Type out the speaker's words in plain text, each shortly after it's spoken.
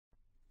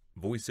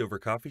Voiceover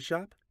Coffee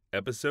Shop,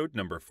 episode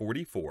number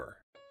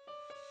 44.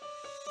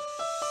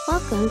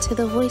 Welcome to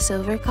the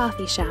Voiceover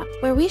Coffee Shop,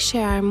 where we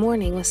share our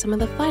morning with some of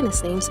the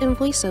finest names in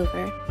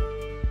voiceover.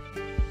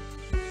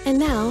 And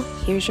now,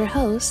 here's your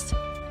host,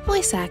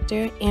 voice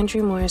actor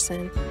Andrew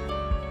Morrison.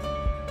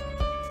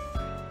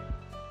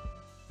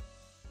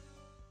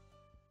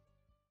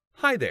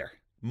 Hi there,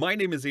 my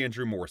name is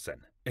Andrew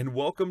Morrison, and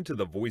welcome to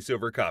the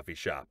Voiceover Coffee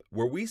Shop,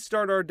 where we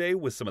start our day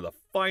with some of the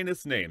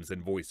finest names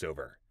in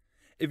voiceover.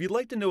 If you'd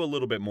like to know a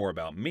little bit more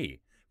about me,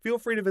 feel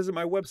free to visit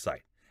my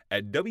website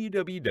at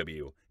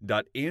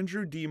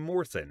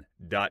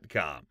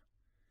www.andrewdmorrison.com.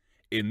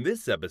 In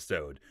this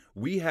episode,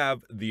 we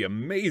have the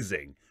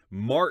amazing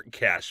Marc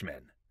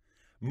Cashman.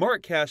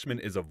 Marc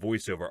Cashman is a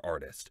voiceover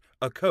artist,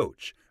 a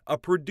coach, a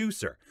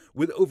producer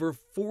with over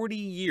 40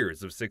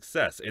 years of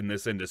success in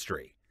this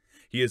industry.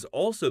 He is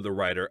also the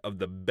writer of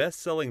the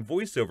best-selling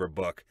voiceover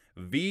book,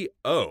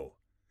 VO.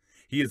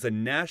 He is a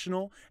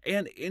national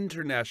and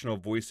international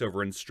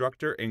voiceover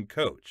instructor and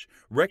coach,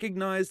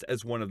 recognized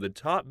as one of the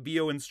top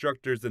VO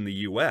instructors in the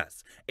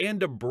US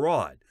and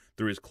abroad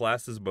through his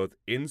classes both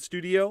in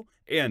studio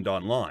and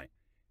online.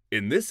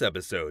 In this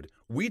episode,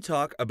 we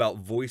talk about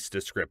voice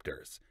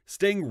descriptors,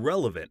 staying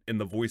relevant in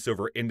the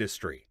voiceover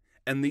industry,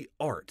 and the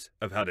art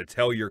of how to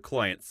tell your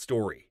client's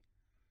story.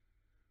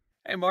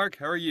 Hey Marc,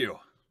 how are you?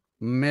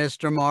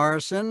 Mr.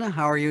 Morrison,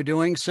 how are you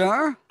doing,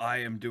 sir? I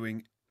am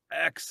doing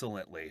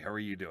excellently. How are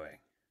you doing?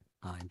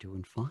 I'm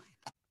doing fine.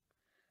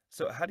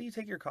 So how do you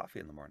take your coffee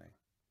in the morning?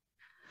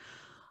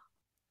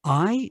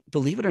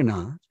 Believe it or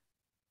not,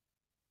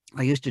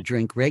 I used to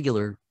drink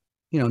regular,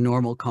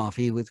 normal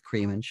coffee with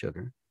cream and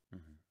sugar.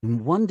 Mm-hmm. And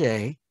one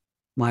day,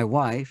 my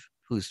wife,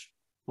 whose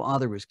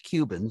father was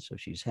Cuban, so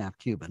she's half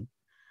Cuban,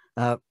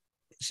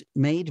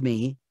 made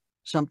me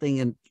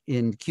something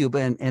in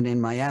Cuba and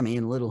in Miami,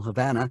 in Little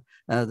Havana,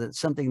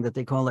 something that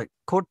they call a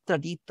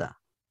cortadita.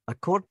 A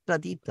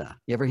cortadita.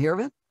 You ever hear of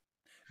it?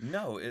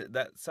 No,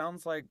 that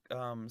sounds like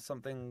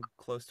something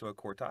close to a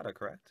cortada,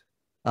 correct?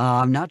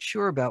 I'm not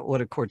sure about what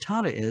a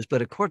cortada is,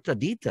 but a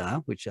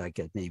cortadita, which I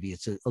get maybe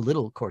it's a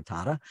little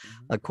cortada.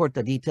 Mm-hmm. A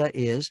cortadita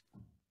is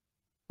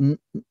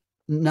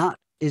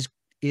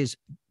is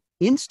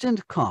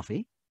instant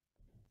coffee.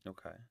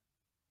 Okay.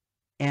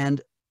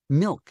 And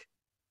milk.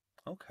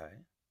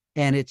 Okay.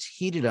 And it's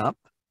heated up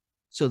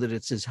so that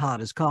it's as hot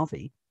as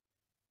coffee,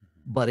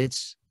 Mm-hmm. but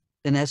it's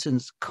in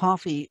essence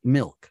coffee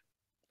milk.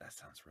 That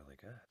sounds really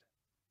good.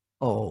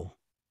 Oh,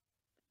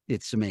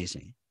 it's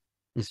amazing.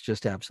 It's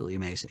just absolutely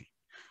amazing.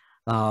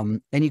 And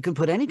you can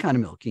put any kind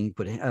of milk. You can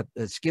put a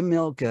skim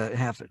milk,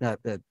 half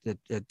 2%,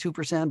 1%,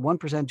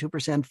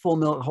 2%, full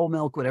milk, whole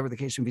milk, whatever the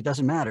case may be. It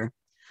doesn't matter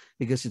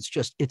because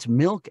it's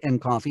milk and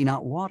coffee,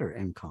 not water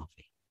and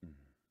coffee. Mm-hmm.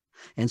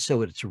 And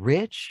so it's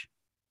rich.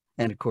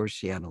 And of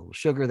course, you add a little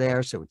sugar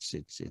there, so it's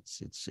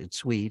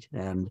sweet.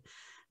 And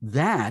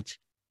that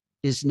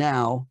is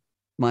now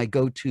my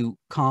go-to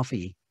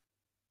coffee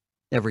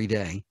every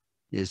day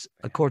is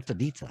a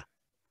cortadita,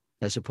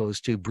 as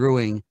opposed to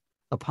brewing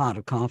a pot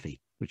of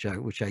coffee, which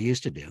I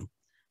used to do.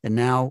 And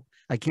now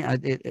I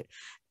can't.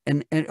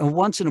 And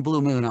once in a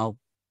blue moon, I'll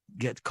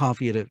get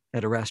coffee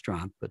at a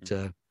restaurant. But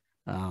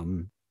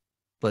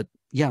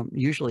yeah,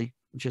 usually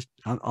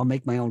I'll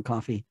make my own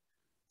coffee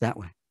that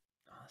way.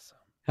 Awesome.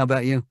 How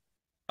about you?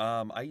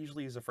 I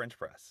usually use a French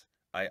press.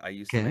 I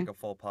used to make a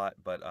full pot,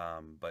 but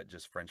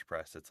just French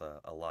press, it's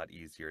a lot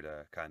easier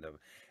to kind of,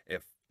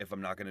 if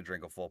I'm not going to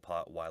drink a full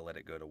pot, why let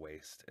it go to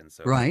waste? And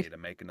so if I need to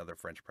make another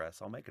French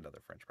press, I'll make another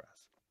French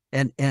press.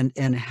 And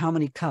how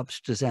many cups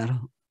does that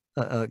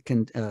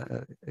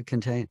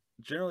contain?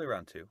 Generally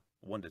around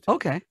 1 to 2.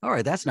 Okay, all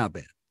right, that's not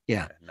bad.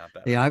 Yeah, not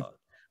bad. Yeah,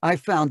 I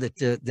found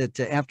that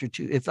after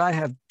 2, if I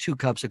have 2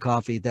 cups of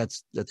coffee,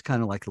 that's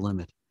kind of like the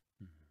limit.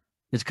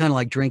 It's kind of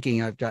like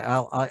drinking.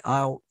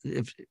 I'll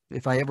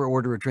if I ever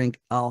order a drink,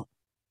 I'll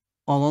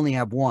only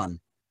have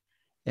one,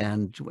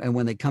 and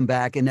when they come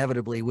back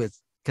inevitably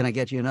with, "Can I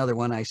get you another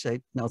one?" I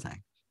say, "No, thanks."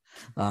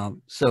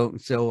 The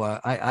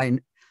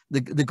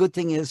good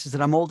thing is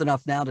that I'm old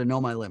enough now to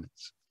know my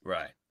limits.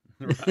 Right.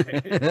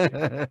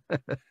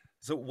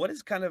 So what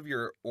is kind of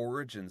your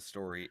origin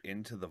story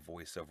into the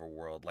voiceover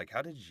world? Like,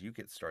 how did you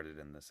get started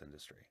in this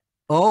industry?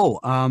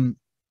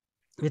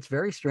 It's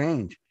very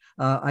strange.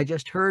 I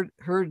just heard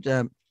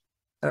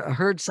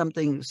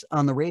something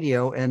on the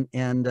radio and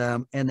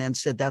then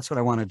said that's what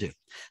I want to do.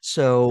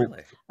 So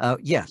Really?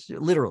 Yes,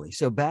 literally.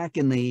 So back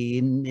it was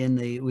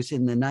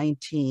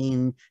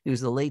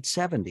the late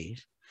 70s.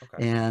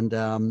 Okay. And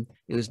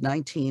it was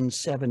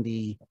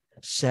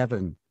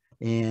 1977,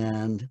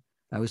 and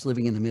I was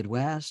living in the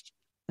Midwest,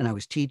 and I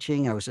was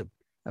teaching. I was a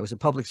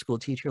public school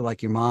teacher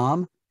like your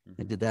mom.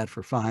 Mm-hmm. I did that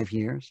for 5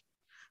 years.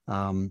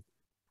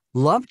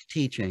 Loved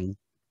teaching,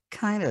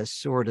 kind of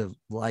sort of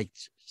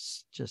liked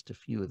just a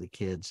few of the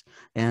kids,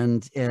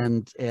 and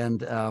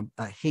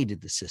I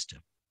hated the system.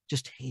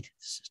 Just hated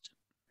the system.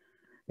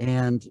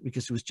 And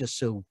because it was just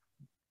so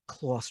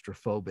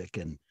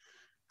claustrophobic and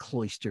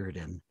cloistered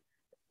and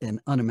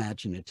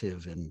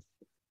unimaginative and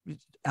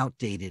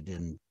outdated,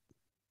 and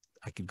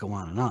I could go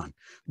on and on.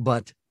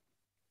 But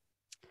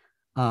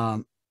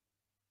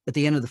at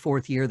the end of the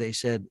 4th year, they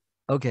said,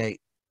 okay,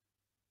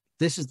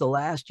 this is the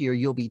last year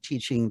you'll be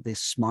teaching the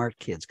smart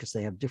kids, because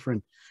they have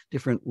different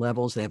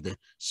levels. They have the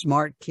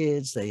smart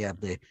kids, they have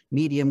the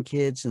medium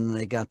kids, and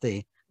they got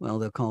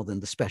they'll call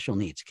them the special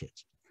needs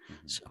kids.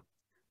 Mm-hmm.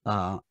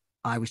 So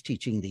I was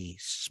teaching the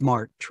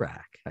smart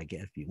track, I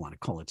guess, if you want to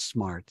call it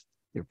smart.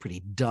 They're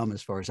pretty dumb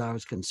as far as I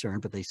was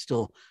concerned, but they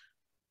still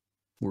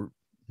were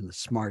in the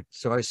smart.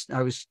 So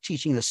I was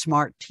teaching the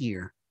smart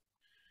tier,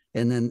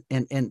 and then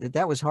and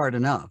that was hard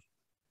enough.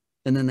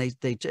 And then they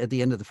at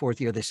the end of the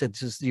 4th year, they said,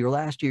 this is your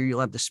last year,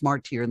 you'll have the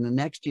smart tier. And the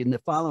next year, in the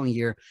following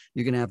year,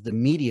 you're going to have the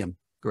medium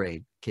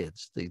grade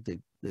kids,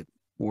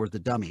 or the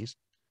dummies.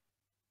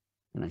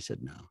 And I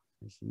said, no,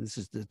 this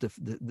is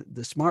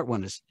the smart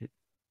one is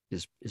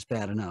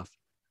bad enough.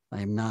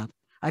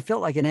 I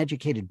felt like an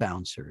educated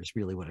bouncer is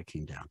really what it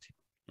came down to.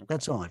 Okay.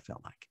 That's all I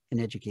felt like, an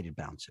educated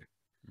bouncer.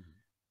 Mm-hmm.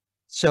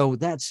 So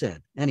that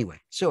said, anyway,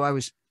 so I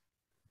was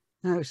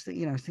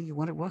thinking,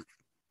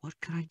 what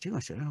can I do? I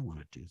said, I don't want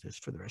to do this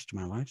for the rest of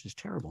my life. It's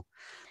terrible.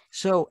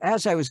 So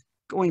as I was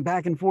going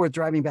back and forth,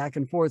 driving back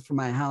and forth from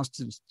my house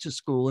to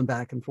school and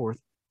back and forth,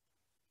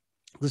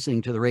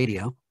 listening to the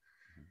radio.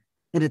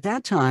 And at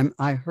that time,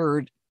 I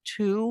heard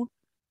 2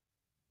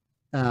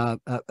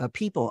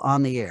 people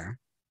on the air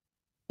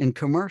in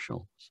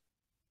commercials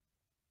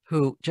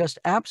who just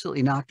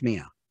absolutely knocked me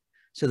out.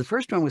 So the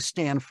first one was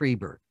Stan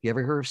Freberg. You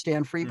ever heard of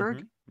Stan Freberg?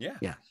 Mm-hmm. Yeah.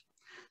 Yes.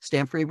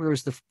 Stan Freberg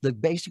was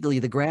basically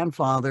the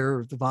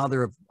grandfather, the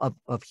father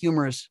of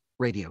humorous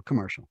radio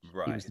commercials.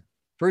 Right. He was the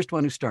first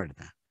one who started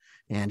that,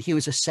 and he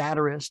was a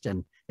satirist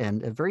and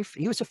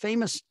he was a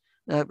famous,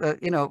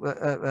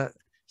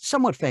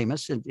 somewhat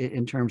famous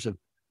in terms of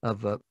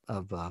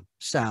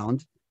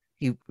sound.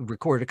 He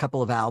recorded a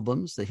couple of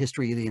albums, The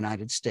History of the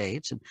United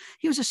States, and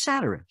he was a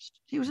satirist.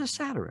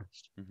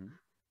 Mm-hmm.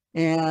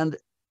 And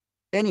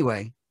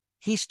anyway,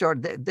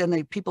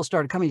 people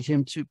started coming to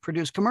him to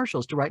produce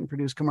commercials, to write and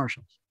produce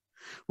commercials.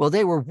 Well,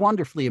 they were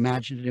wonderfully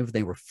imaginative.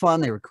 They were fun.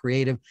 They were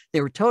creative.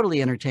 They were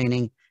totally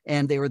entertaining.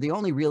 And they were the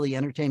only really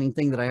entertaining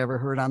thing that I ever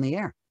heard on the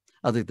air,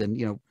 other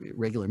than,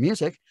 regular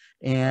music.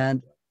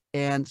 And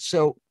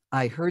so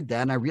I heard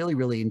that, and I really,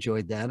 really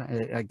enjoyed that.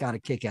 I got a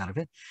kick out of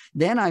it.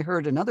 Then I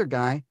heard another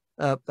guy,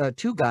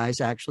 2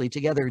 guys actually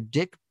together,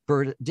 Dick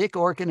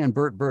Orkin and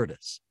Bert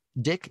Burtis.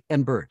 Dick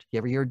and Bert. You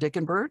ever hear Dick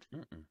and Bert?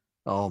 Mm-mm.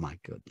 Oh my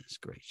goodness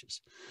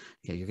gracious.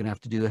 Okay, you're gonna have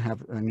to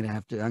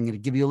I'm gonna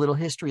give you a little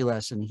history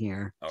lesson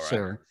here, right,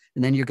 sir.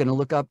 And then you're gonna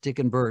look up Dick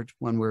and Bert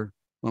when we're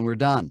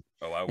done.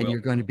 Oh, I will. And you're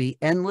going to be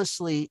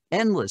endlessly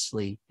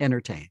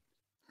entertained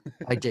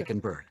by Dick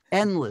and Bert.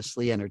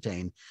 Endlessly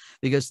entertained,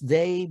 because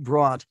they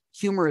brought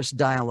humorous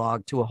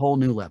dialogue to a whole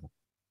new level.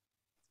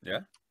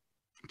 Yeah.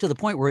 To the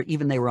point where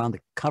even they were on the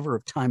cover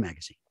of Time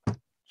magazine.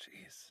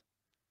 Jeez.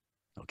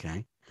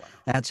 Okay. Wow.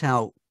 That's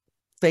how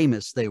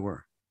famous they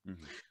were.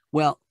 Mm-hmm.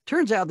 Well,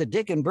 turns out that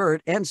Dick and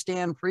Bert and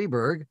Stan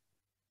Freberg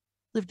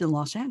lived in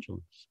Los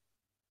Angeles.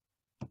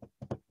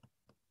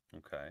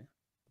 Okay.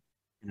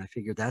 And I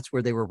figured that's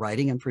where they were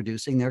writing and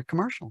producing their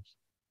commercials.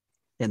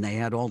 And they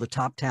had all the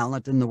top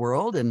talent in the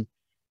world, and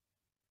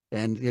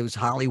it was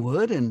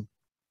Hollywood, and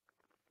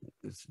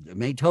it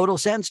made total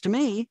sense to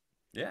me.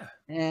 Yeah.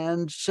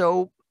 And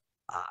so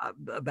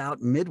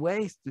about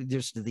midway,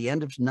 just to the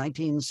end of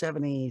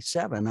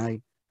 1977,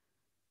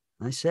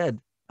 I said,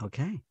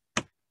 okay,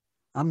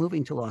 I'm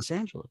moving to Los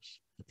Angeles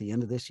at the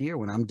end of this year.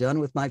 When I'm done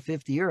with my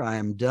 5th year, I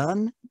am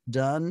done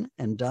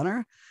and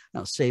doneer.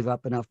 I'll save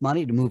up enough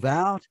money to move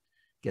out,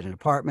 get an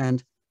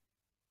apartment.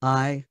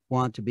 I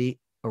want to be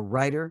a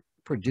writer,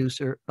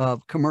 producer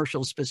of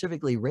commercials,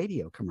 specifically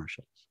radio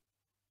commercials,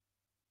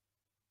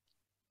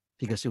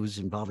 because it was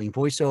involving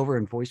voiceover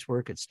and voice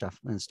work and stuff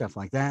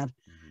like that.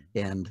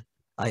 Mm-hmm. And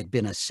I'd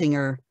been a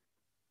singer,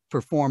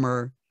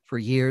 performer for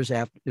years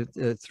after,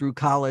 through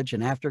college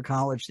and after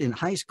college, in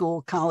high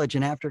school, college,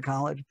 and after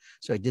college.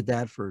 So I did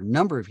that for a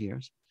number of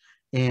years.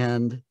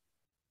 And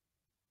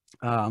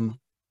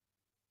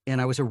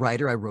I was a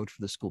writer. I wrote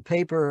for the school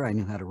paper. I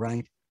knew how to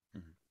write.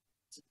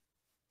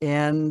 Mm-hmm.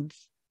 And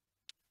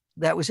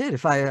that was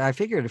it. I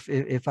figured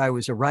if I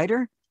was a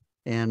writer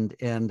and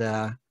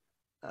I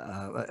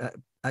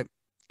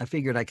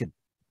figured I could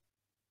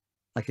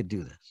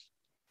do this.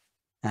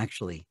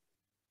 Actually,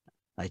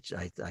 I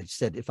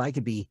said, if I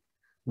could be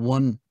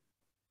 1/2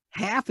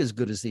 as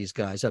good as these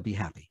guys, I'd be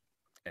happy.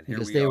 And here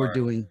because we were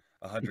doing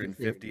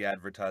 150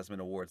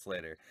 advertisement awards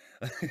later.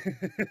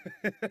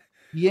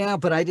 Yeah,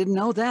 but I didn't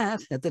know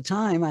that at the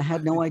time. I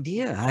had no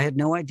idea. I had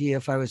no idea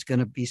if I was going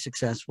to be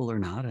successful or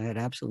not. I had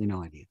absolutely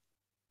no idea.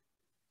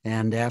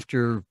 And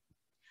after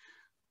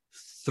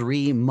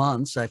 3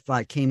 months,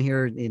 I came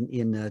here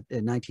in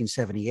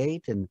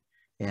 1978 and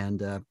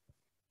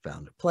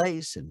found a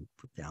place and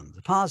put down the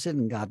deposit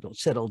and got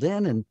settled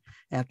in. And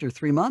after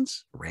 3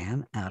 months,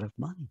 ran out of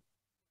money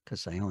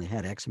because I only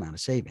had X amount of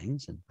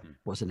savings and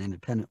wasn't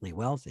independently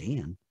wealthy.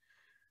 And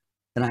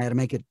I had to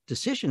make a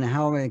decision.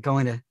 How am I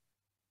going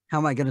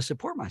to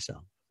support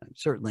myself?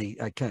 certainly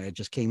I kind of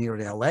just came here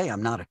to LA.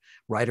 I'm not a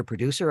writer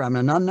producer. I'm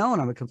an unknown.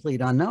 I'm a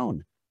complete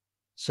unknown.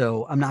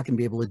 So I'm not going to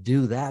be able to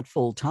do that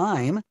full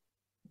time,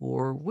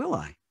 or will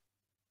I?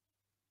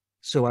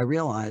 So I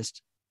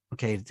realized,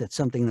 okay, that's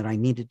something that I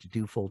needed to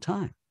do full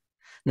time.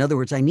 In other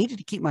words, I needed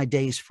to keep my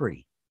days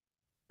free.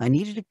 I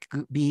needed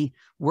to be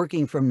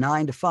working from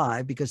 9 to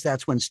 5 because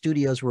that's when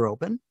studios were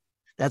open.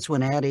 That's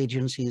when ad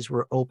agencies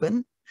were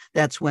open.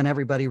 That's when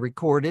everybody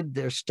recorded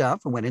their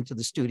stuff and went into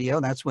the studio.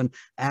 That's when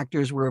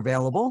actors were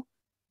available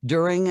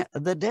during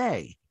the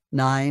day,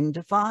 9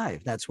 to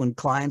 5. That's when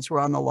clients were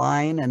on the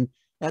line, and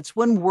that's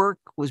when work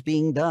was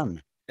being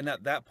done. And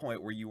at that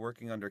point, were you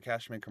working under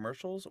Cashman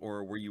commercials,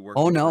 or were you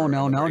Oh, working no, for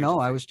no, another no,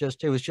 no.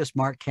 agency? It was just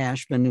Marc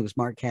Cashman. It was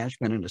Marc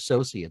Cashman and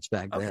Associates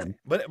back Okay. then.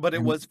 But it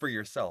And- was for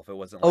yourself. It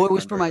wasn't Oh, like it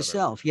was for under another.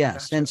 myself,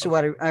 yes. Gotcha. And so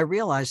Okay. what I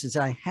realized is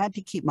I had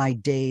to keep my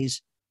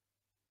days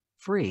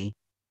free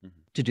Mhm.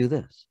 to do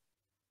this.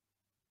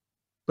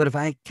 But if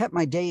I kept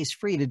my days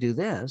free to do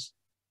this,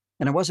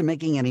 and I wasn't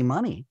making any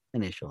money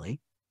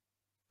initially,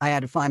 I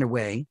had to find a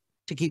way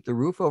to keep the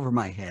roof over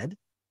my head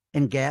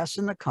and gas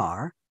in the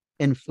car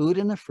and food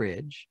in the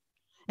fridge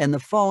and the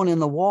phone in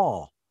the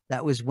wall.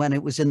 That was when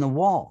it was in the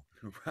wall.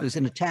 It was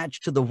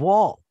attached to the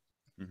wall.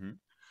 Mhm.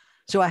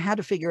 So I had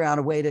to figure out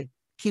a way to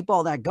keep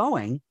all that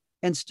going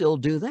and still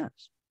do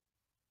this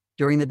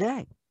during the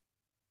day.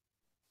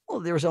 Well,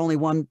 there was only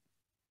one,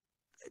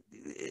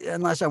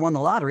 unless I won the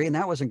lottery, and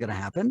that wasn't going to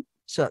happen.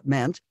 So it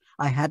meant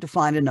I had to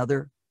find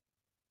a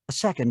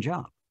second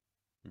job.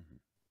 Mhm.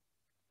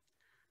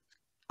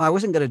 I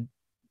wasn't going to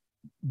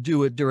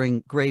do it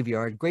during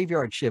graveyard.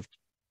 Graveyard shift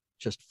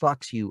just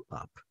fucks you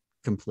up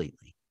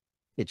completely.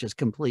 It just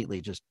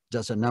completely just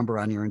does a number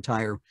on your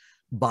entire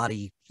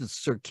body, the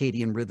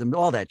circadian rhythm,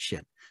 all that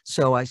shit.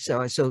 So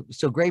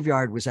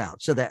graveyard was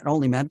out. So that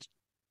only meant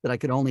that I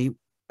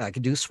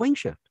could do swing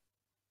shift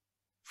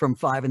from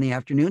 5 in the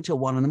afternoon till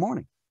 1 in the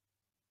morning.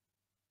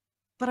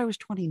 But I was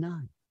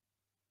 29.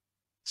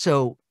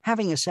 So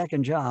having a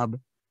second job,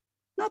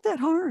 not that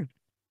hard.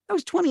 I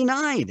was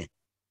 29.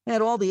 I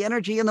had all the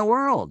energy in the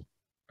world.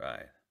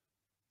 Right.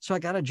 So I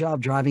got a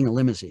job driving a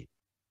limousine.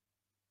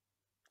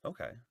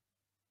 Okay.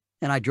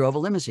 And I drove a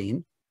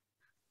limousine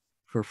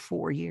for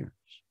 4 years.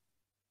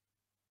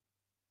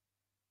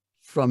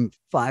 From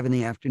 5 in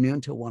the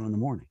afternoon till 1 in the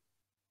morning.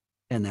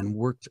 And then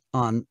worked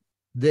on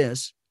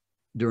this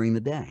during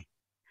the day.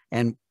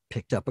 And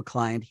picked up a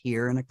client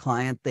here and a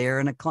client there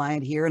and a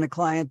client here and a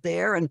client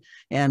there.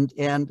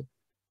 And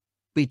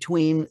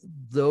between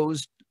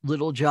those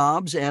little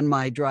jobs and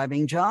my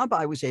driving job,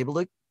 I was able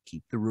to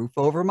keep the roof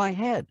over my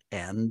head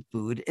and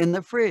food in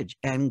the fridge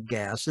and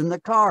gas in the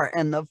car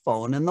and the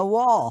phone in the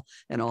wall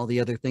and all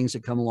the other things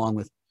that come along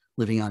with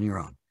living on your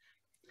own.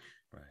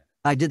 Right.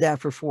 I did that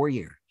for 4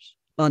 years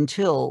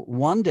until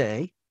one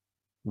day,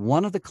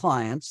 one of the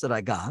clients that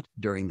I got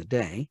during the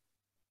day,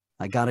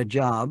 I got a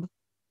job,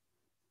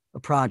 a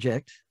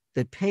project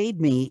that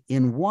paid me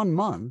in 1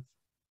 month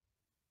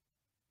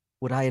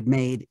what I had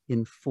made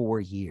in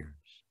 4 years.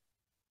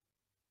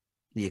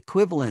 The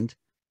equivalent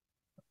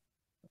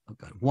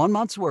of 1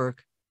 month's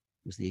work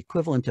was the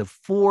equivalent of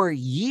 4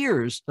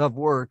 years of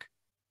work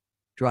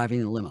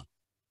driving a limo.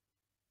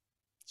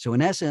 So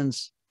in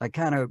essence, I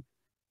kind of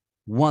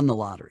won the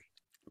lottery.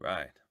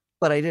 Right.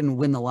 But I didn't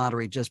win the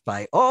lottery just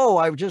by, oh,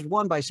 I just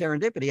won by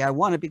serendipity. I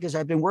won it because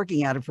I've been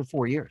working at it for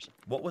 4 years.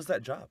 What was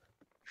that job?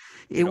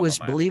 It was,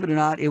 believe it or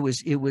not, it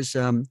was,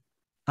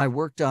 I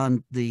worked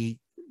on the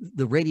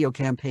radio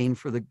campaign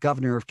for the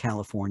governor of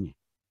California.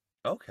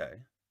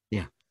 Okay.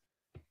 Yeah.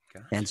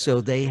 Gotcha. And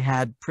so they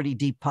had pretty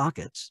deep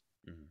pockets,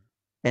 Mhm.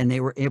 and they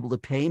were able to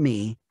pay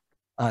me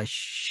a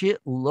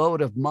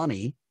shitload of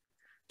money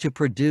to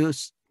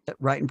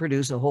write and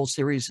produce a whole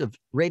series of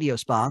radio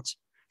spots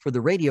for the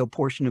radio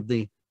portion of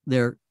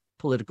their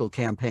political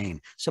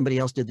campaign. Somebody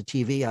else did the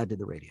TV, I did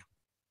the radio.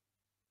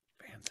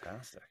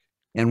 Fantastic.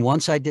 And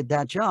once I did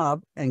that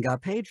job and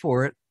got paid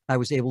for it, I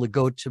was able to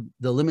go to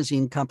the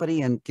limousine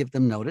company and give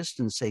them notice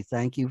and say,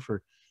 thank you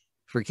for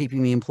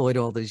keeping me employed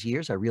all these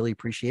years. I really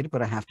appreciate it,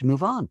 but I have to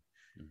move on.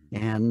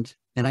 Mhm.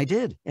 And I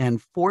did.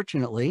 And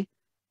fortunately,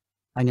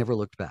 I never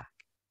looked back.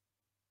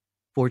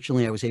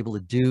 Fortunately, I was able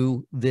to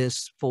do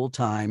this full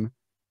time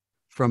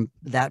from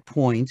that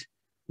point,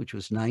 which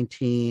was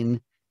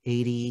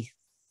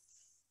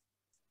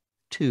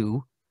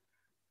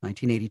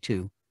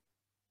 1982.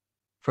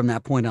 From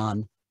that point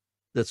on,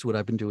 that's what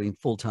I've been doing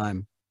full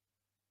time.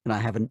 And I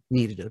haven't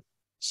needed a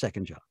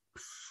second job.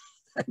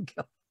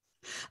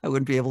 I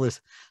wouldn't be able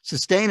to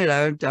sustain it.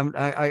 I don't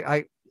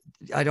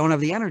have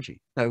the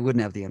energy. I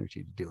wouldn't have the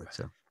energy to do it.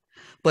 So,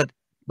 but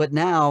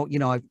now,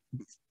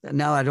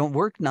 now I don't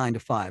work 9 to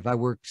 5. I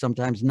work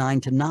sometimes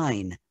 9 to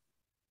 9,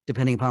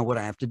 depending upon what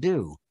I have to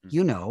do. Right.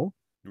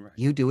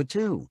 You do it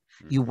too.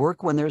 Mhm. You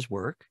work when there's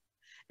work,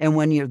 and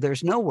when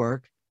there's no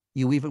work,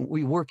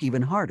 we work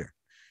even harder.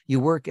 You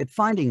work at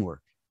finding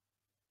work.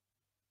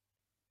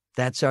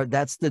 That's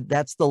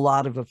the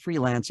lot of a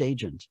freelance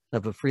agent,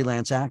 of a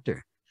freelance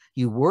actor.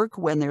 You work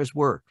when there's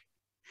work.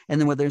 And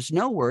then when there's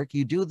no work,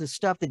 you do the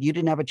stuff that you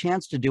didn't have a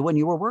chance to do when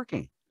you were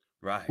working.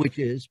 Right. which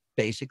is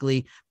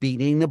basically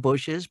beating the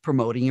bushes,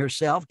 promoting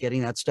yourself,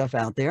 getting that stuff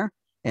out there.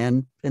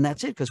 And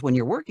that's it. Because when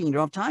you're working, you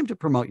don't have time to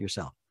promote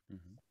yourself.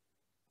 Mhm.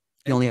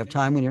 You only have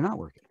time when you're not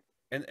working.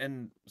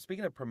 And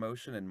speaking of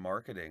promotion and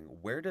marketing,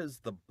 where does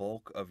the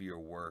bulk of your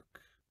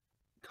work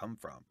come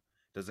from?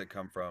 Does it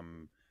come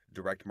from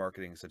direct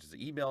marketing such as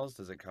emails?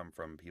 Does it come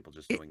from people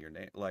just It, knowing your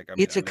name? Like, I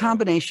mean, it's I a know.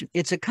 combination.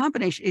 It's a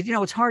combination.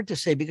 It's hard to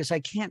say because I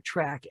can't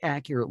track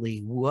accurately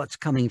what's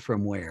coming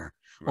from where,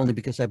 only Right.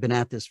 because I've been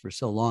at this for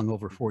so long,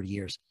 over Mhm. 40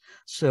 years.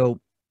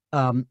 So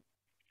um,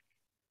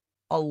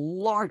 a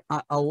large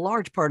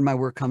part of my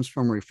work comes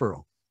from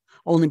referral,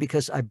 only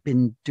because I've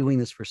been doing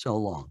this for so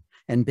long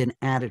and been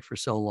at it for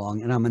so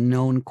long, and I'm a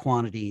known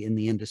quantity in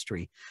the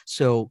industry.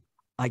 So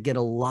I get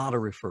a lot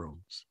of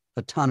referrals,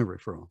 a ton of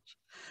referrals.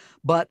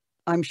 But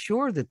I'm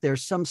sure that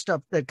there's some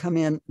stuff that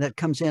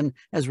comes in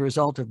as a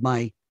result of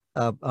my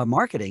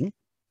marketing,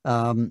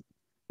 um,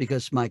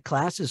 because my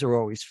classes are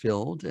always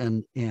filled,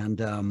 um,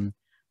 and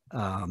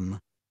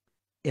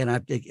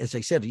I, as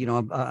I said,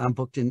 I'm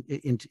booked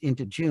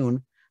into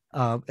June,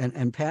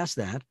 and past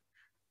that.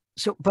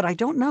 So, but I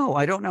don't know.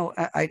 I don't know.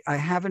 I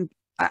haven't.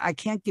 I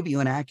can't give you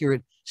an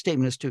accurate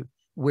statement as to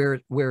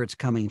where it's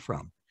coming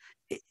from.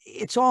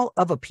 It's all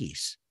of a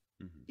piece.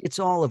 Mhm. It's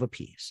all of a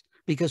piece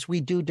because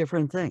we do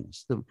different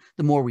things. The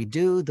more we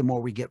do, the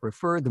more we get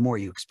referred, the more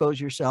you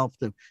expose yourself,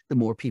 the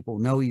more people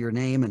know your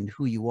name and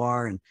who you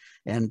are.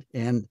 And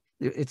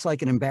it's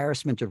like an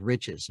embarrassment of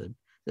riches.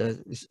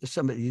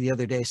 Somebody the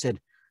other day said,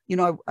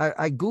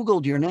 I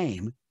Googled your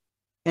name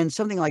and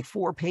something like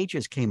 4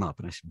 pages came up.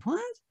 And I said,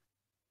 what?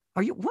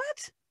 Are you,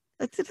 what?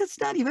 That's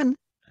not even,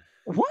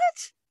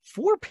 what?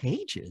 4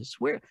 pages?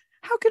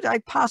 How could I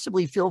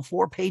possibly fill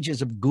 4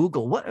 pages of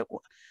Google? What?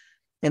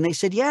 And they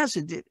said, yes,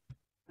 it did.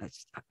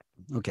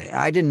 Okay.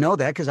 I didn't know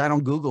that because I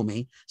don't Google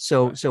me.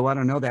 So, Right. so I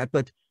don't know that.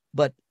 But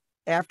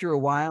after a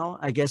while,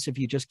 I guess if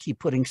you just keep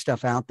putting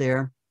stuff out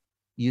there,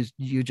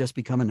 you just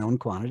become a known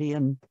quantity,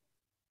 and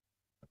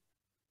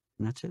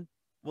that's it.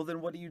 Well,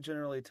 then what do you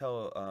generally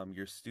tell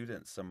your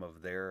students some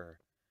of their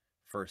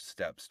first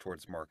steps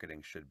towards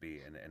marketing should be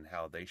and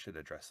how they should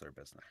address their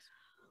business?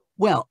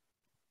 Well,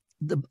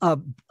 the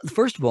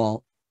first of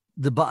all,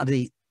 the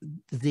body,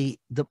 the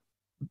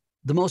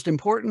most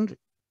important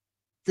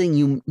thing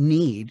you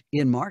need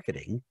in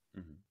marketing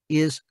Hmm.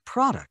 is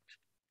product.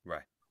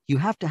 Right. You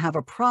have to have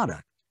a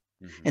product,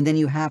 Hmm. and then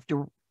you have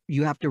to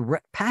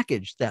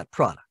package that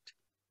product.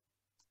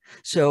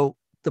 So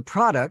the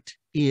product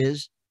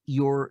is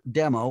your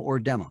demo or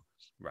demos.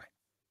 Right.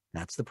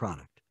 That's the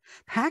product.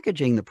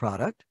 Packaging the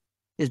product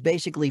is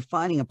basically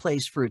finding a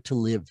place for it to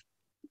live,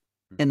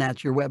 and Hmm.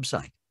 that's your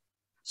website.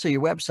 So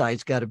your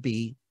website's got to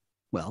be,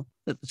 well,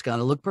 it's got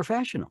to look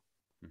professional.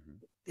 Hmm.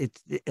 It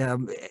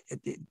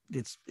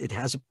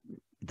has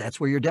that's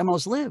where your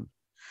demos live.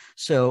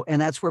 So,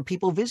 and that's where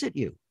people visit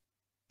you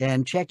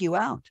and check you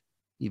out.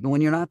 Even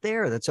when you're not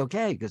there, that's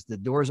okay because the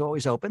door's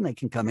always open. They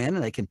can come in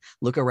and they can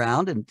look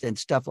around and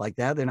stuff like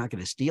that. They're not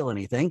going to steal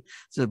anything.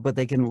 So, but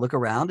they can look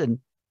around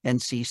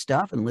and see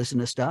stuff and listen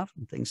to stuff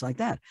and things like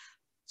that.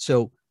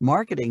 So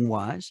marketing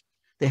wise,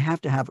 they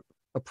have to have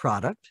a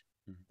product,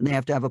 and they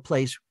have to have a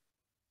place.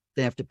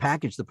 They have to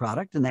package the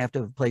product, and they have to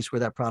have a place where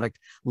that product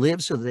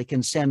lives so that they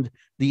can send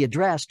the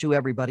address to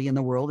everybody in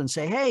the world and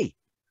say, hey,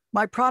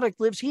 my product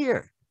lives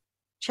here.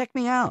 Check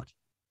me out.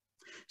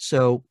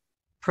 So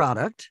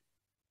product,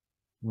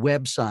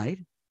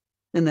 website,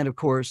 and then, of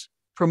course,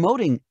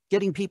 promoting,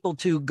 getting people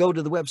to go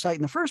to the website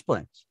in the first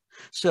place.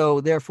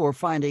 So therefore,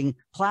 finding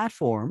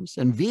platforms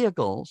and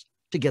vehicles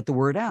to get the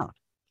word out.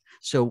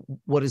 So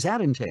what does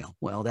that entail?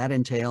 Well, that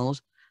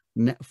entails,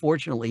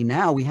 fortunately,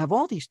 now we have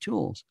all these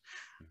tools.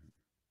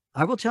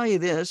 I will tell you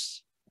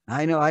this.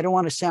 I know I don't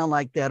want to sound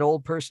like that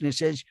old person who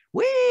says,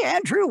 way,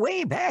 Andrew,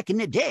 way back in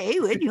the day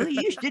when you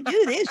used to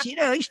do this,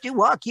 used to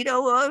walk, 10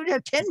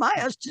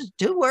 miles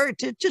to work,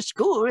 to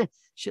school,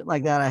 shit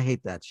like that. I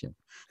hate that shit.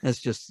 It's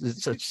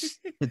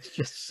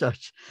just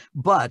such.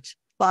 But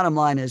bottom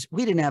line is,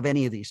 we didn't have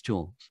any of these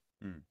tools.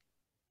 Mm.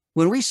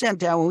 When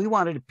we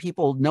wanted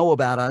people to know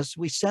about us,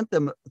 we sent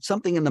them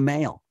something in the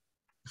mail.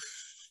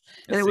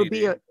 A And it CD.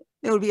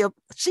 would be a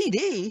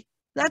CD.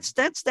 That's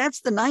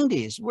the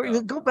 90s.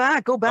 Oh. Go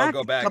back Oh, a go back,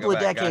 go couple of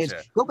back. decades.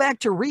 Gotcha. Go back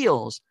to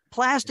reels,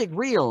 plastic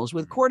reels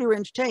with Mhm.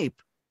 1/4-inch tape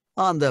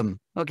on them.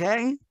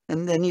 Okay.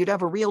 And then you'd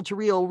have a reel to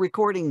reel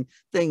recording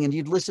thing and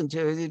you'd listen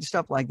to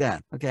stuff like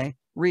that. Okay.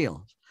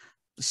 Reels,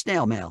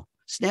 snail mail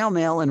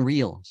and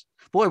reels.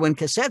 Boy, when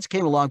cassettes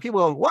came along, people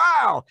go,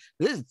 wow,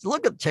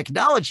 look at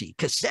technology,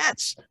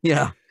 cassettes,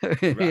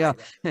 Right.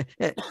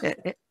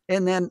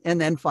 and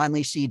then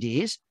finally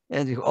CDs.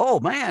 And oh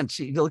man,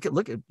 see, look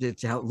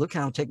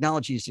how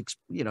technology is,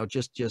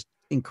 just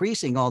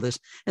increasing all this.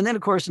 And then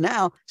of course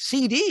now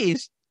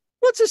CDs.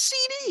 What's a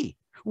CD?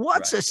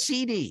 What's Right. a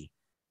CD?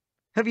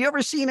 Have you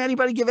ever seen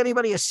anybody give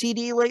anybody a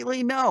CD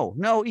lately?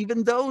 No,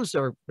 even those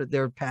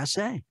they're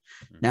passe.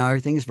 Mhm. Now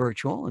everything's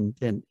virtual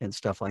and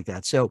stuff like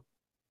that. So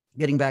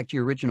getting back to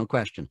your original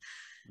question,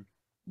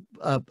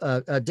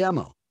 a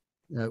demo,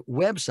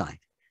 website,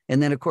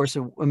 And then, of course,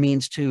 a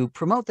means to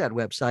promote that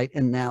website.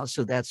 And now,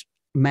 so that's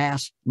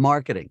mass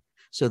marketing.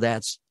 So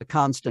that's a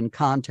Constant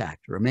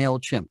Contact or a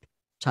MailChimp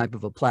type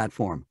of a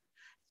platform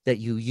that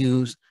you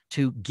use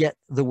to get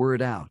the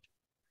word out.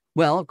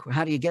 Well,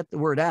 how do you get the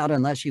word out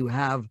unless you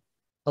have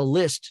a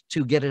list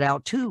to get it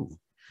out to?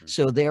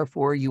 So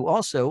therefore, you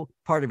also,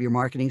 part of your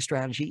marketing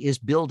strategy is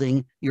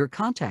building your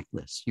contact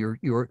list,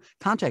 your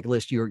contact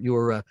list,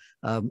 your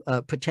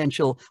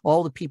potential,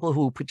 all the people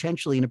who are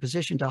potentially in a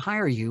position to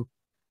hire you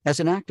as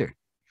an actor.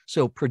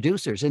 So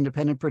producers,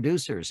 independent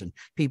producers, and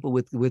people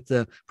with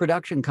the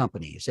production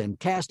companies and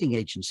casting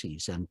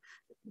agencies and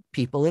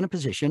people in a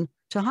position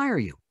to hire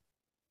you.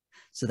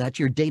 So that's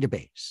your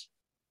database.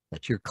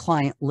 That's your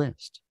client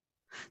list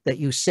that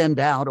you send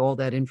out all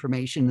that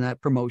information, that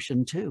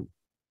promotion to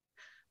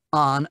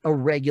on a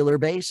regular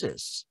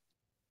basis,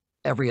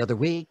 every other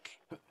week,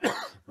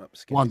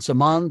 once a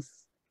month,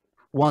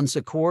 once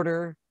a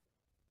quarter.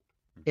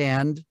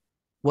 And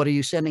what are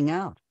you sending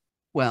out?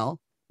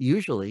 Well,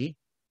 usually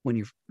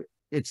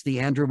it's the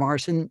Andrew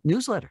Morrison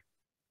newsletter,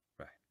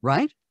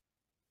 right?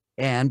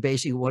 And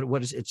basically,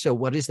 what is it? So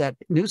what is that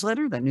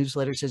newsletter? That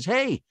newsletter says,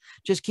 hey,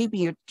 just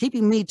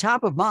keeping me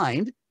top of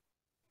mind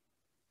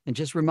and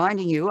just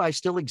reminding you I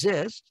still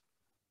exist.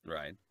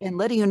 Right. And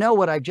letting you know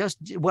what I've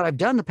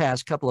done the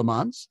past couple of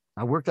months.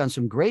 I worked on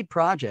some great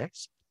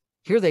projects.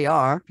 Here they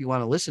are, if you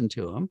want to listen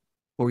to them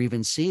or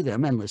even see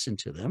them and listen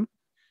to them.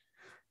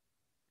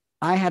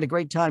 I had a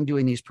great time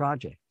doing these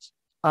projects.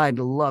 I'd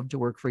love to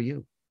work for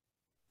you.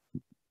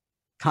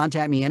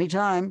 Contact me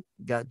anytime.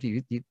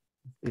 If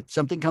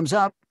something comes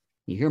up,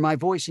 you hear my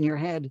voice in your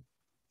head,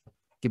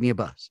 give me a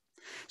buzz.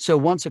 So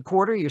once a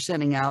quarter, you're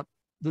sending out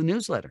the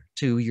newsletter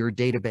to your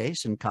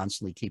database and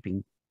constantly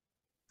keeping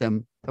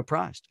them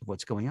apprised of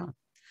what's going on.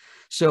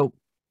 So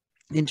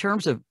in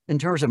terms of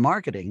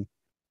marketing,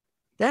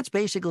 that's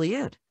basically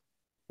it.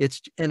 It's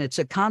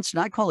a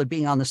constant, I call it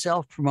being on the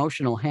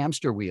self-promotional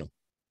hamster wheel.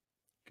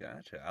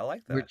 Gotcha. I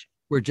like that.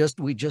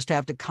 We just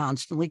have to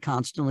constantly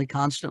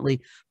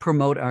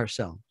promote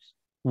ourselves.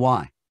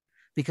 Why?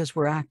 Because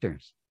we're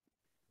actors.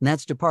 And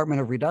that's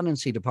Department of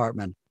Redundancy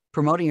Department,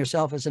 promoting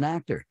yourself as an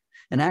actor.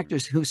 An actor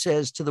who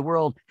says to the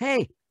world,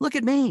 hey, look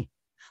at me.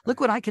 Look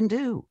what I can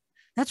do.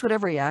 That's what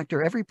every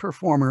actor, every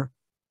performer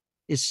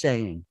is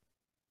saying.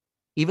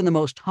 Even the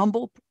most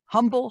humble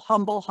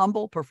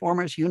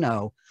performers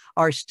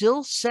are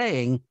still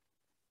saying,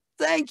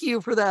 thank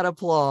you for that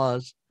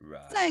applause.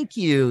 Right. Thank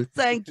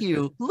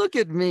you. Look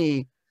at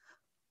me.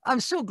 I'm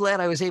so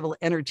glad I was able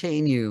to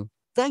entertain you.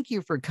 Thank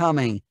you for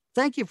coming.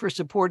 Thank you for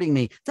supporting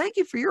me. Thank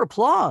you for your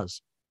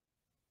applause.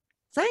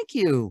 Thank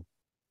you.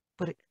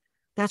 But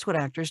that's what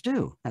actors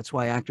do. That's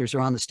why actors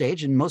are on the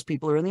stage and most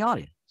people are in the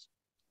audience.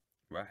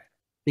 Right.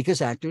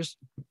 Because actors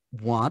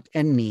want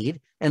and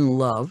need and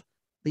love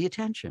the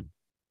attention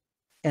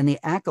and the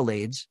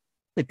accolades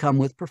that come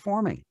with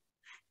performing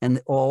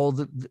and all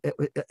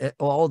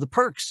the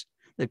perks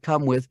that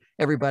come with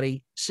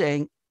everybody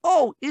saying,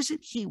 oh,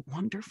 isn't he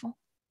wonderful?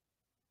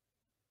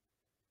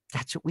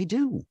 That's what we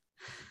do.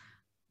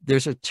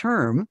 There's a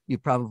term,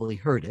 you've probably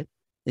heard it,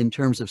 in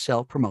terms of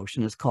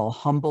self-promotion. It's called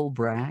humble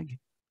brag.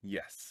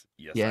 Yes,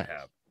 I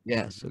have.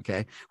 Yes,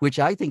 okay. Which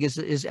I think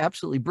is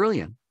absolutely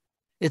brilliant.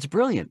 It's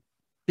brilliant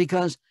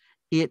because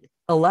it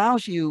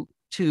allows you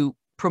to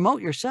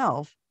promote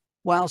yourself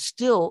while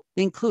still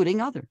including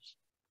others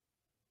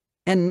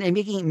and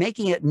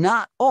making it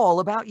not all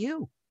about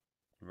you,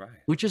 right?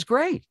 Which is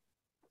great.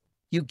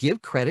 You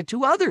give credit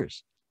to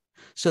others.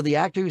 So the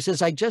actor who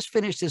says, I just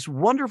finished this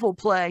wonderful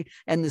play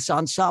and this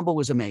ensemble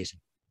was amazing,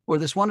 or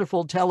this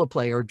wonderful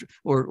teleplay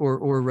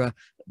or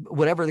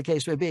whatever the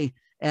case may be.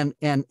 And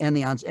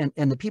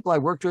the people I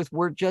worked with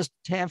were just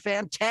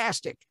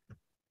fantastic.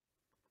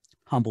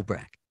 Humble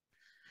brag.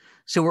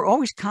 So we're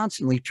always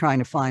constantly trying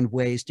to find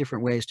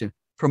different ways to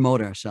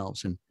promote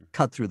ourselves and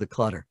cut through the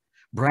clutter.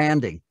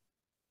 Branding.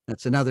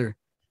 That's another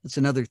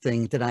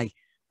thing that I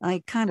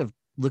kind of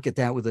look at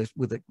that with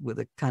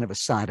a kind of a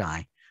side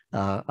eye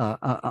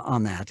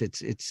on that.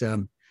 It's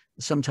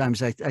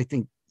sometimes I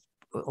think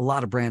a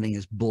lot of branding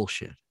is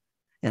bullshit,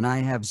 and I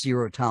have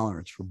zero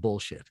tolerance for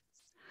bullshit.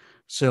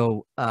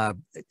 So I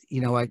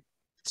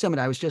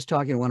was just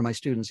talking to one of my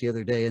students the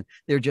other day, and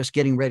they're just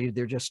getting ready.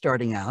 They're just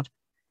starting out.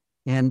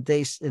 And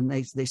they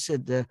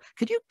said,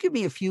 could you give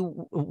me a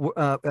few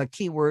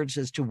keywords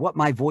as to what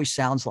my voice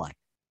sounds like?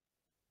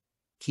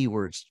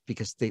 Keywords,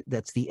 because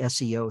that's the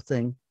SEO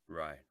thing.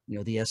 Right.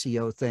 The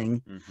SEO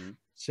thing. Mm-hmm.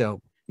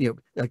 So,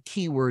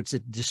 keywords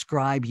that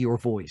describe your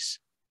voice.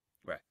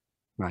 Right.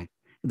 Right.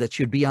 That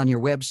should be on your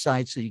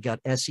website. So you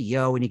got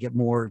SEO and you get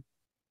more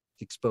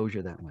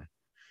exposure that way.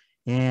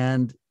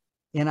 And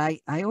I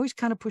always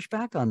kind of push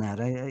back on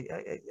that.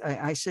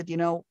 I said,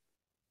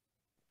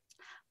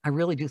 I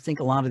really do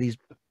think a lot of these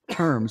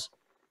terms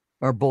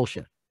are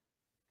bullshit.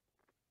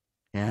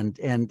 And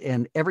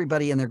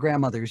everybody and their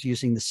grandmother's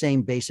using the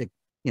same basic,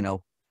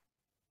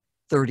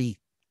 30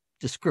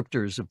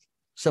 descriptors of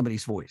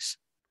somebody's voice.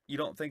 You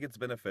don't think it's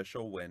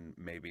beneficial when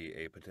maybe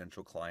a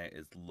potential client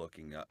is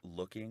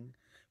looking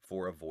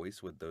for a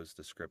voice with those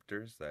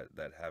descriptors,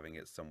 that having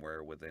it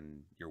somewhere within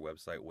your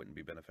website wouldn't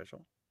be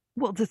beneficial?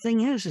 Well, the thing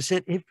is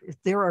that if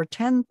there are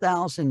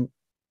 10,000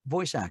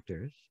 voice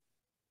actors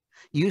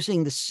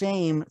using the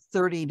same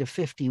 30 to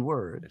 50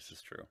 words, This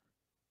is true.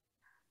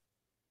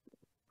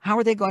 how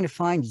are they going to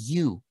find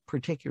you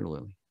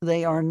particularly?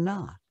 They are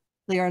not.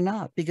 They are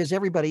not, because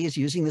everybody is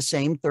using the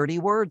same 30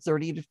 words,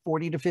 30 to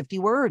 40 to 50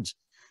 words.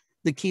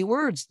 The key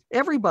words,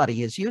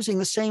 everybody is using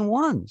the same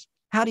ones.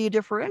 How do you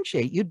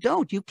differentiate? You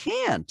don't, you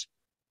can't.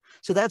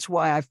 So that's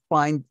why I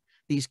find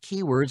these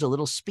keywords a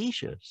little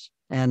specious.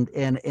 And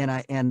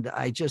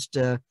I just,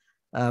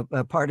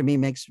 part of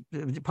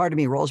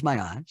me rolls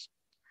my eyes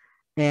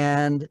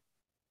and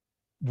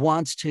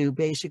wants to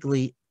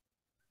basically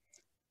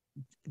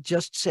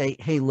just say,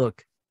 hey,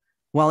 look,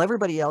 while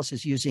everybody else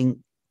is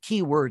using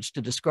keywords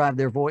to describe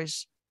their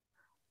voice,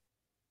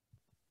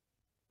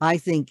 I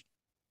think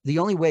the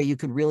only way you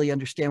could really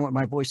understand what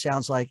my voice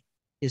sounds like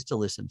is to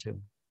listen to.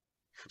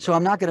 So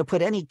I'm not going to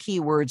put any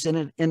keywords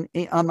in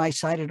it on my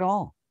site at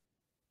all.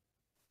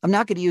 I'm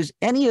not going to use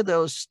any of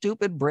those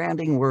stupid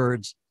branding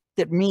words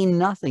that mean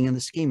nothing in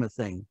the scheme of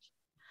things.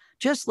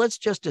 Let's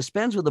just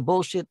dispense with the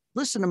bullshit.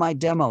 Listen to my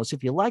demos.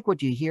 If you like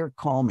what you hear,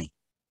 call me.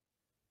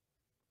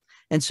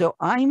 And so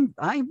I'm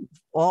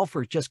all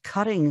for just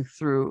cutting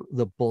through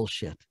the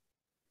bullshit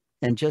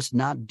and just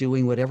not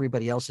doing what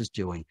everybody else is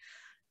doing.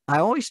 I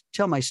always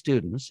tell my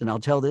students, and I'll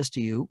tell this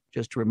to you,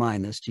 just to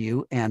remind this to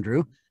you,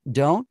 Andrew,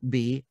 don't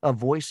be a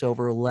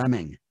voiceover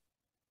lemming.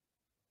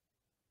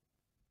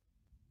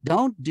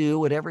 Don't do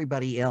what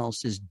everybody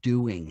else is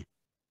doing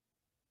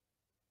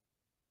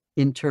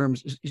in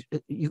terms,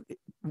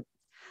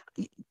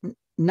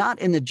 not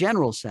in the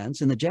general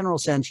sense. In the general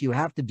sense, you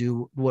have to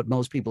do what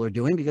most people are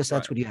doing because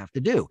that's what you have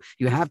to do.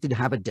 You have to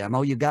have a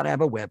demo. You got to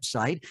have a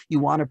website. You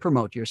want to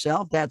promote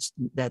yourself. That's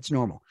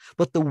normal.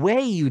 But the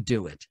way you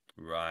do it,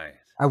 right.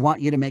 I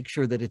want you to make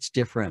sure that it's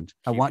different.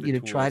 I want you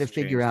to try to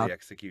figure out the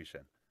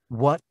execution.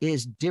 What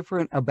is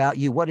different about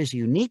you, what is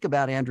unique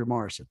about Andrew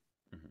Morrison.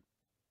 Mm-hmm.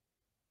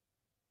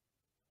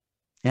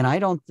 And I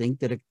don't think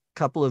that a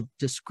couple of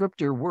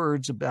descriptor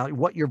words about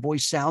what your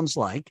voice sounds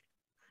like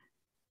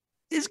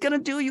is going to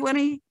do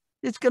you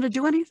it's going to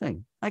do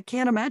anything. I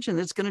can't imagine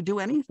it's going to do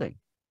anything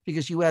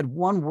because you had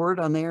one word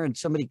on there and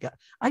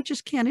I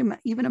just can't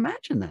even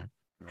imagine that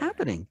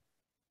happening.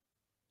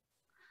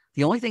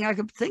 The only thing I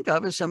could think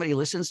of is somebody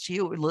listens to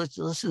you,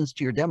 listens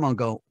to your demo and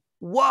go,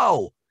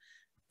 whoa,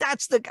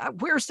 that's the guy.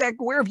 Where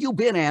have you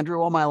been,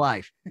 Andrew, all my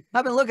life?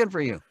 I've been looking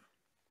for you.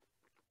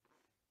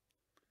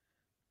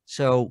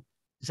 So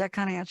does that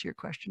kind of answer your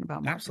question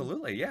about marketing?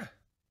 Absolutely. Yeah.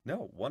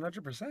 No,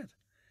 100%.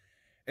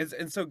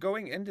 And so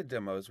going into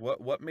demos,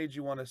 what made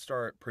you want to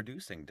start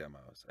producing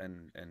demos?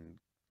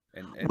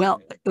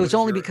 Well, it was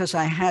only because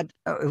I had,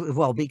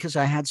 because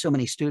I had so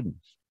many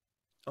students.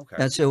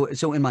 Okay.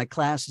 So in my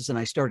classes, and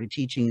I started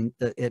teaching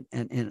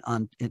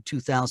in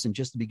 2000,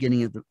 just the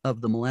beginning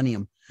of the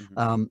millennium,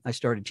 mm-hmm. I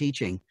started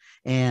teaching,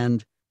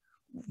 and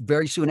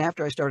very soon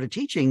after I started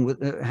teaching,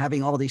 with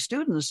having all these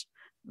students,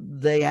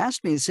 they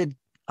asked me, they said,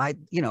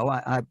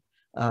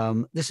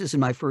 this isn't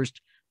my first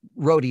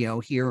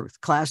rodeo here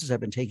with classes. I've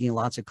been taking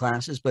lots of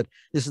classes, but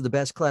this is the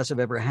best class I've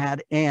ever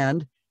had,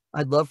 and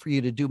I'd love for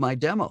you to do my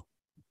demo.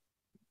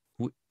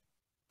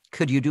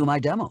 Could you do my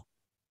demo?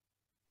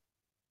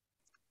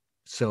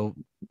 So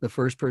the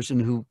first person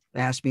who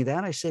asked me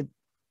that, I said,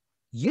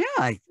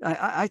 yeah,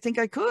 I think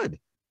I could.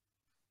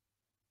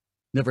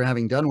 Never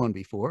having done one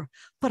before,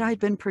 but I'd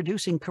been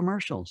producing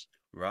commercials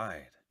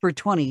for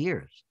 20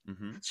 years.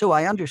 Mm-hmm. So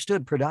I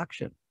understood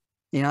production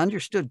and I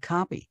understood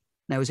copy,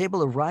 and I was able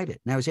to write it,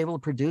 and I was able to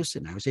produce it,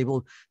 and I was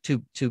able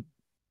to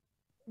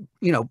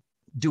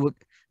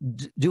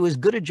do as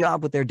good a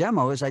job with their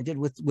demo as I did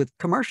with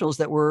commercials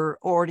that were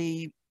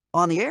already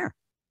on the air.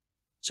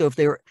 So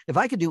if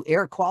I could do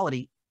air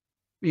quality,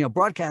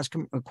 broadcast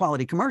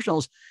quality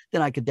commercials,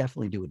 then I could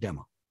definitely do a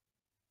demo.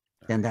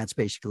 And that's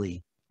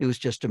basically, it was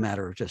just a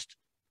matter of just,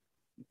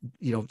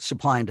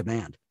 supply and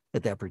demand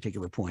at that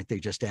particular point.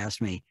 They just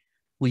asked me,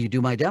 will you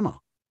do my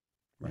demo?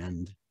 Right.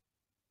 And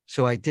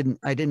so I didn't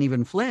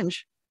even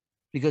flinch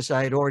because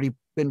I had already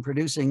been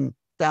producing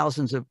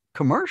thousands of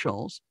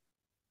commercials.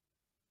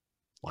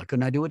 Why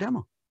couldn't I do a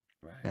demo?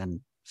 Right. And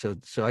so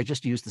I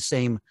just used the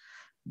same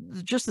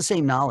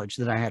knowledge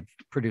that I had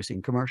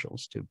producing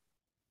commercials to.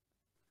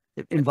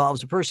 It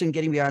involves a person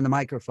getting behind the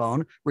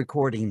microphone,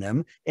 recording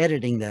them,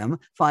 editing them,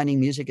 finding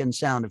music and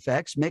sound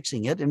effects,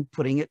 mixing it, and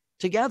putting it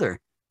together.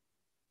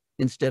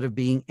 Instead of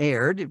being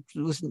aired, it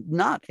was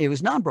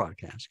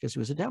non-broadcast because it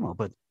was a demo,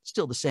 but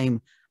still the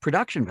same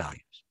production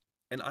values.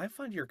 And I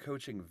find your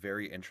coaching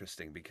very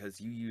interesting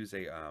because you use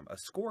a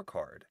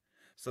scorecard,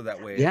 so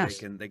that way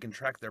they can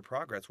track their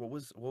progress. What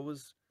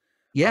was?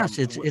 Yes,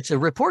 it's a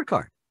report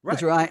card. Right.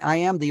 That's right. I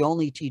am the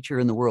only teacher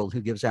in the world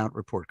who gives out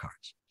report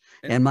cards.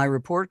 And my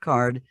report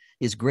card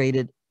is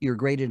graded. You're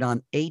graded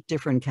on 8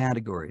 different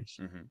categories,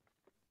 mm-hmm.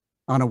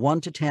 on a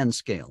 1 to 10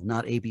 scale,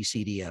 not A, B,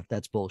 C, D, F.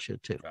 That's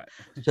bullshit too. Right.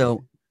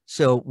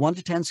 So 1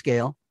 to 10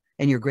 scale,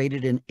 and you're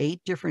graded in 8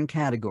 different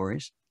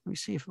categories.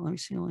 Let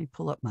me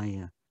pull up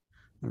my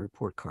my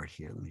report card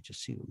here. Let me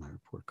just see what my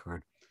report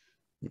card.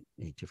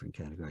 8 different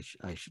categories.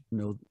 I should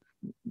know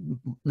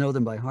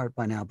them by heart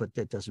by now, but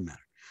that doesn't matter.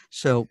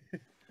 So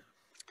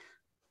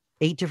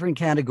 8 different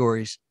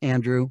categories,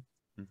 Andrew: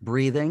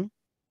 breathing,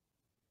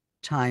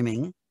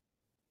 timing,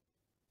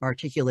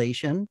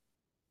 articulation,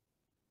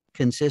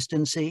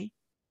 consistency,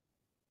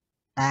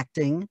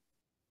 acting,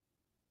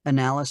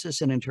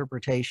 analysis and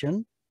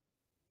interpretation,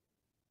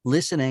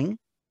 listening,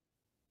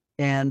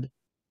 and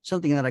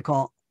something that I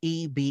call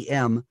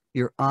EBM,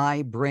 your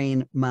eye,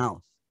 brain,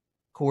 mouth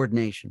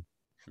coordination.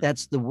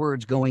 That's the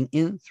words going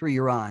in through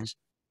your eyes,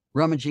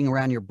 rummaging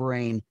around your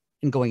brain,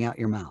 and going out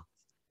your mouth.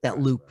 That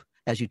loop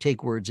as you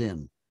take words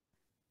in,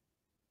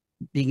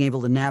 being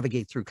able to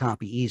navigate through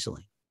copy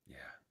easily. Yeah.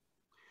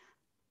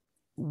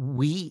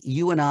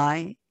 You and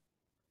I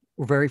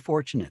were very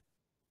fortunate.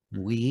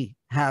 We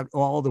have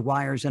all the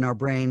wires in our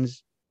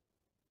brains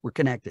were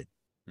connected.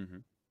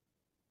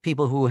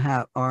 People who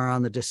are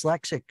on the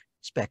dyslexic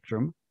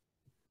spectrum,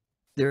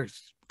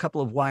 there's a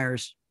couple of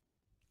wires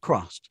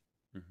crossed.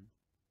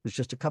 There's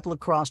just a couple of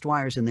crossed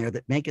wires in there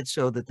that make it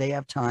so that they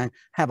have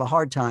a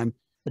hard time,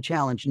 a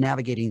challenge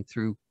navigating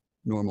through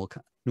normal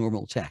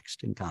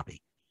text and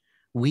copy.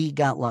 We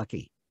got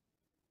lucky.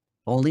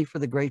 Solely for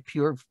the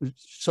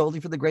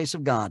grace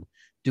of God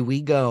do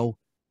we go.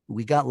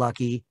 We got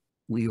lucky.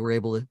 We were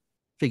able to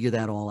figure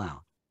that all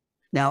out.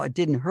 Now, it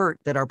didn't hurt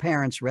that our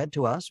parents read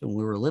to us when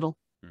we were little.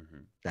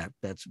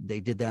 They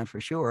did that for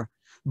sure.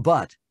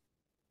 But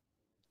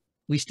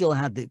we still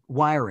had the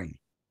wiring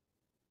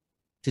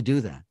to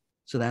do that.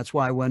 So that's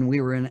why when we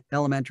were in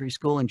elementary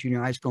school and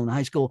junior high school and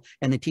high school,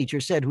 and the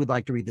teacher said, "Who'd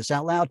like to read this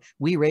out loud?"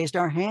 we raised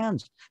our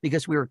hands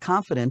because we were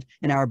confident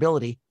in our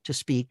ability to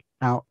speak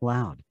out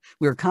loud.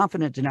 We were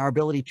confident in our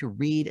ability to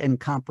read and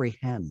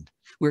comprehend.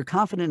 We were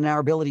confident in our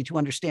ability to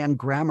understand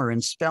grammar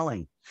and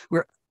spelling.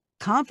 We're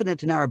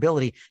confident in our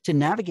ability to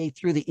navigate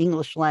through the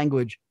English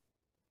language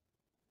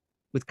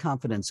with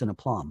confidence and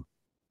aplomb.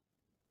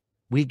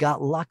 We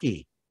got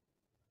lucky.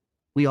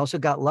 We also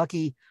got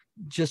lucky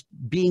just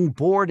being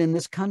born in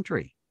this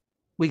country.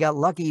 We got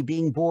lucky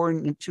being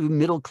born into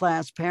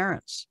middle-class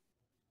parents.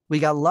 We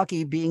got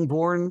lucky being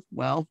born,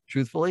 well,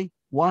 truthfully,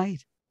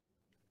 white.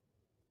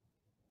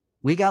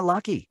 We got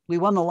lucky. We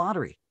won the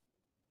lottery.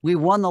 We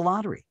won the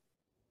lottery.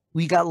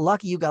 We got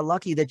lucky. You got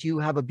lucky that you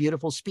have a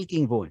beautiful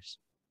speaking voice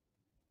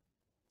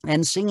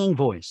and singing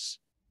voice.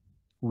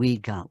 We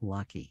got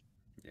lucky.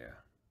 Yeah.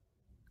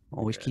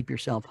 Always keep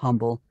yourself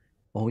humble.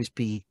 Always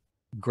be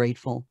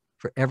grateful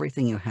for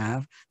everything you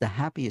have. The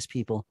happiest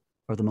people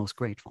are the most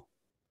grateful.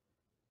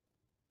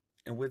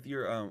 And with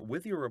your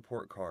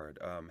report card,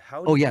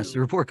 how? Oh yes, the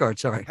report card.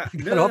 Sorry,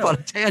 got off on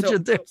a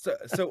tangent there.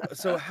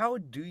 So how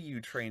do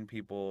you train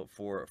people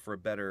for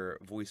better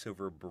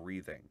voiceover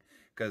breathing?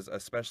 Because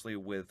especially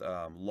with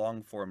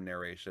long form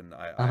narration,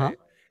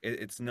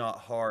 it's not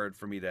hard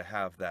for me to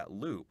have that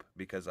loop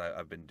because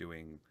I've been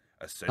doing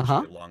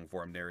essentially long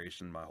form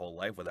narration my whole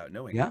life without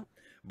knowing it.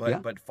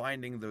 But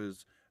finding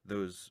those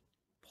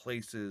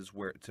places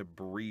where to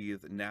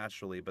breathe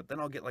naturally, but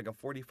then I'll get like a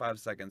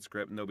 45-second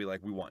script and they'll be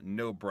like, "We want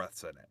no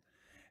breaths in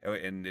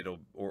it," and it'll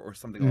or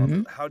something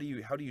along those. How do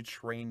you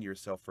train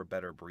yourself for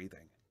better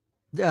breathing?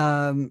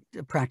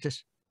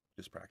 Practice.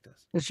 Just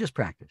practice. It's just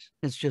practice.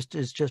 It's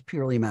just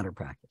purely a matter of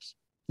practice.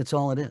 That's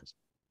all it is.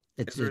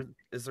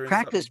 Is there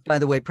practice? By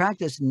the way,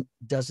 practice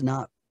does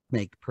not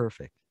make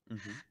perfect.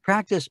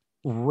 Practice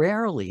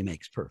rarely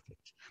makes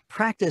perfect.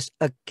 Practice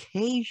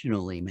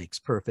occasionally makes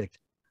perfect,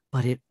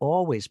 but it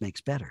always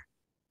makes better.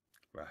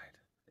 Right.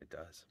 It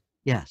does.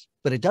 Yes,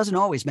 but it doesn't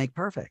always make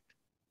perfect.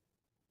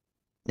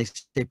 They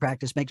say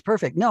practice makes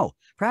perfect. No,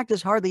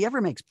 practice hardly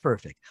ever makes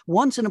perfect.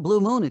 Once in a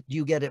blue moon,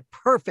 you get a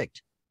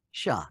perfect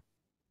shot.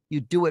 You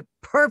do it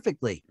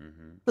perfectly,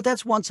 but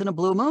that's once in a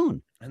blue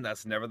moon. And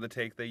that's never the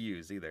take they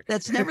use either.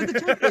 That's never the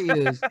take they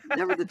use.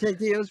 Never the take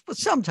they use. But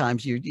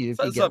sometimes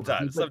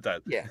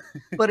sometimes. Yeah.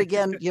 But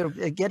again,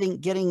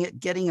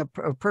 getting a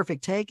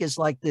perfect take is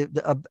like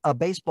a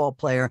baseball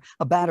player,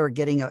 a batter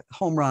getting a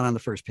home run on the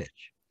first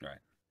pitch. Right.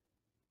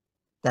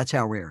 That's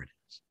how rare it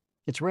is.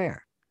 It's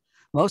rare.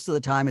 Most of the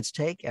time, it's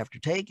take after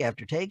take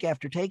after take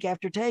after take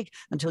after take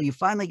until you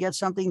finally get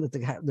something that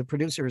the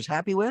producer is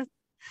happy with,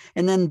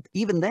 and then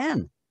even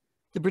then,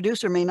 the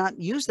producer may not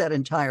use that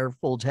entire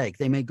full take.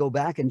 They may go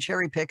back and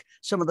cherry pick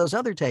some of those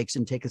other takes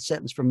and take a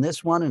sentence from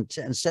this one and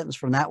a sentence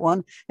from that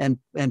one and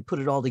put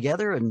it all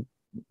together, and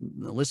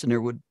the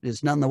listener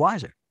is none the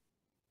wiser.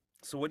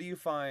 So what do you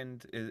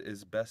find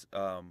is best?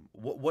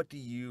 What do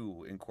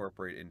you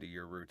incorporate into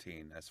your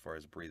routine as far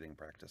as breathing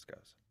practice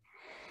goes?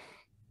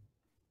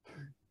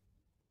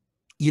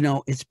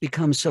 It's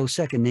become so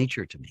second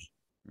nature to me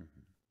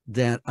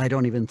that I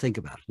don't even think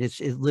about it.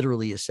 It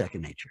literally is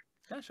second nature.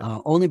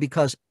 Gotcha. Only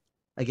because,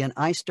 again,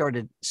 I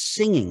started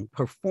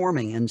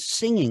performing and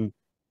singing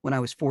when I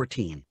was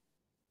 14.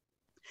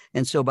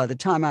 And so by the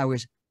time I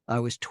was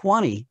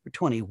 20 or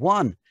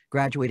 21,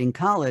 graduating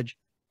college,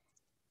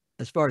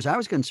 as far as I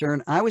was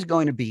concerned, I was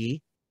going to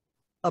be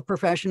a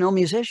professional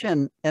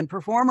musician and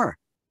performer.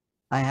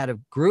 I had a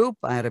group.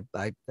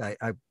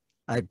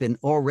 I've been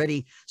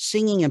already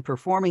singing and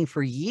performing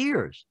for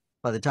years.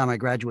 By the time I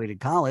graduated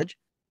college,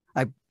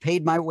 I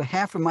paid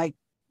half of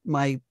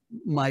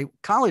my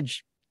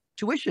college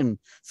tuition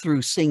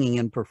through singing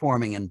and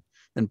performing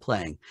and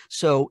playing.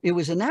 So it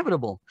was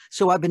inevitable.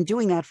 So I've been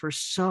doing that for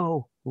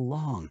so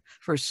long,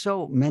 for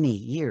so many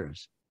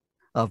years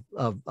of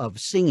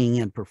singing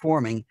and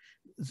performing.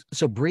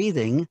 So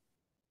breathing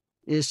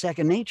is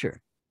second nature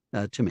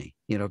to me.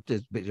 You know,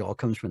 it all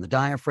comes from the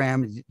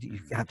diaphragm. You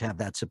have to have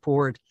that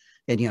support,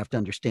 and you have to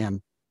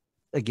understand.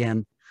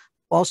 Again,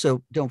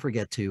 also, don't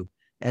forget to,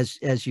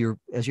 as you're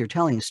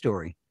telling a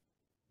story,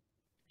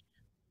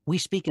 we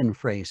speak in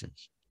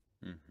phrases.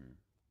 Mm-hmm.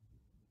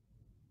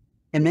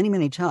 And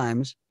many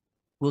times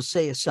we'll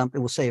say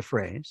a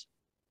phrase,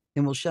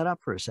 and we'll shut up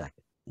for a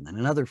second, and then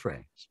another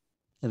phrase,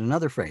 and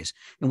another phrase.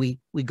 And we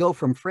go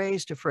from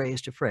phrase to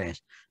phrase to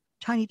phrase,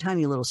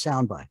 tiny little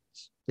sound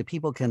bites that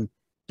people can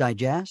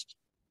digest,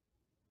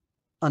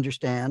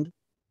 understand,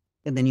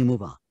 and then you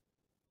move on.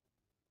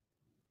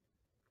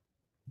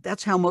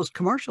 That's how most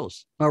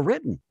commercials are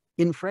written,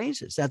 in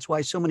phrases. That's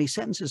why so many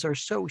sentences are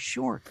so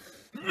short.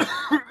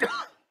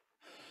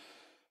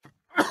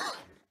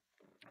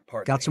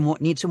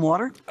 Need some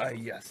water?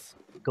 Yes.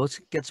 Go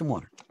get some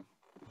water.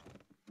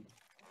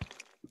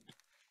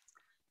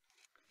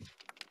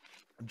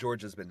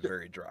 George has been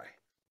very dry.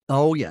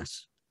 Oh,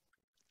 yes.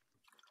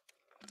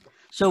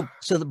 So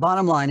the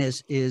bottom line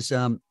is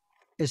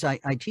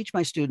I teach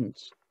my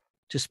students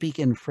to speak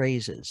in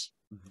phrases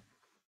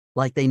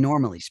like they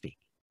normally speak.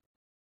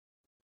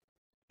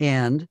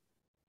 And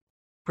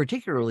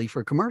particularly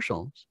for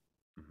commercials,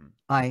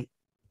 I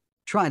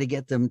try to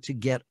get them to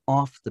get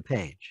off the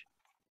page.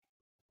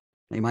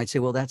 Now you might say,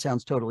 well, that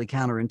sounds totally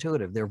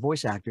counterintuitive. They're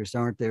voice actors,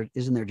 aren't there?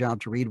 Isn't their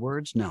job to read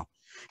words? No.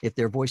 If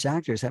they're voice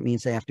actors, that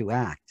means they have to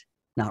act,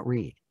 not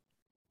read.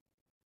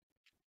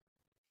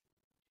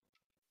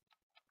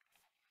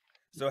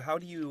 So how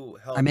do you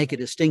help? I make a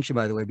distinction,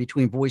 by the way,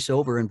 between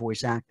voiceover and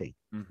voice acting.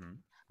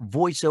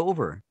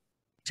 Voiceover,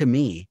 to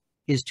me,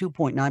 is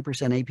 2.9%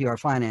 APR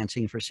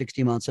financing for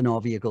 60 months and all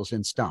vehicles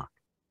in stock.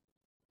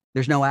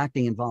 There's no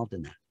acting involved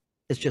in that.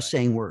 It's just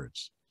saying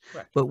words.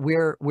 Right. But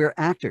we're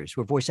actors.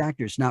 We're voice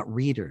actors, not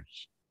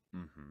readers.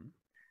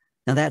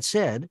 Now, that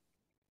said,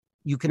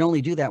 you can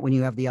only do that when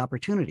you have the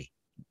opportunity.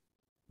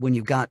 When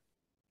you've got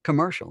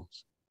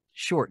commercials,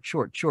 short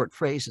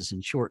phrases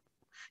and short.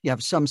 You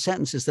have some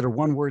sentences that are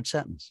one-word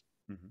sentence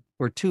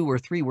or 2 or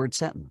 3 word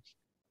sentence.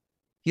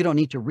 You don't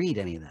need to read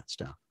any of that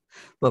stuff.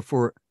 But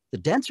for the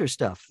denser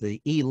stuff,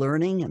 the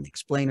e-learning and the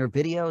explainer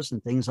videos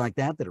and things like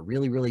that are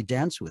really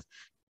dense with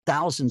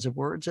thousands of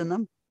words in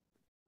them,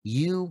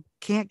 you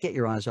can't get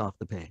your eyes off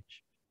the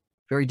page.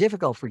 Very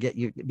difficult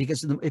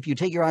because if you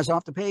take your eyes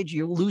off the page,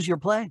 you'll lose your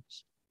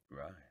place.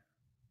 Right.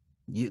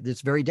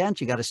 It's very dense.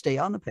 You got to stay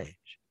on the page.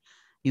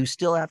 You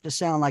still have to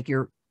sound like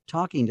you're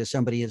talking to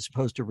somebody as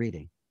opposed to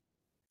reading.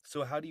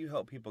 So how do you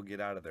help people get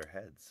out of their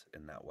heads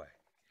in that way?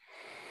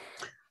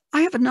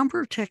 I have a number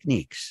of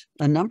techniques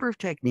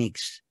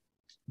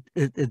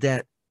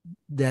that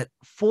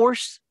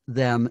force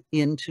them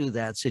into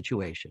that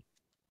situation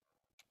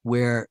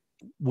where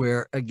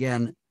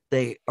again,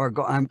 they are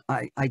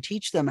I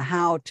teach them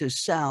how to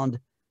sound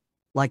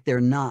like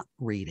they're not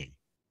reading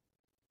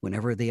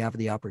whenever they have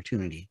the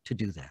opportunity to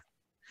do that.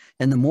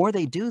 And the more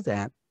they do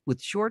that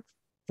with short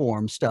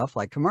form stuff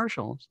like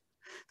commercials,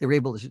 they're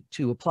able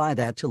to apply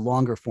that to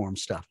longer form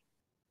stuff.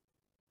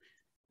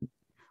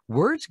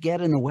 Words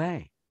get in the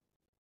way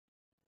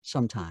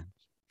sometimes.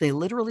 They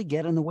literally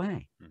get in the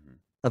way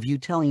of you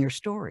telling your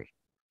story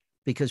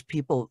because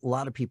a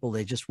lot of people,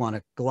 they just want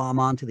to glom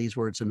onto these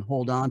words and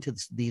hold on to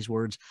these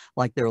words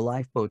like they're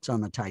lifeboats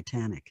on the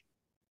Titanic.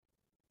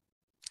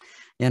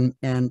 And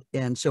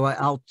so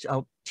I'll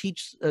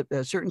teach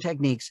certain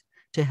techniques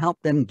to help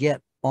them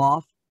get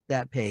off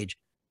that page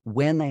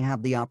when they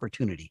have the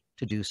opportunity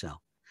to do so.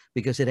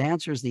 Because it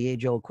answers the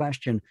age-old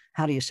question,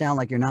 how do you sound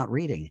like you're not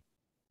reading?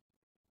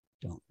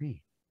 Don't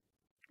read.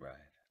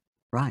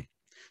 Right.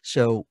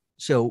 So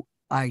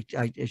I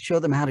show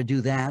them how to do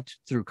that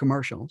through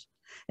commercials,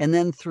 and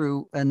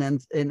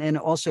then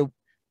also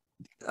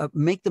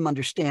make them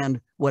understand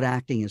what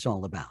acting is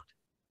all about,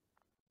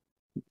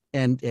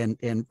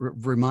 and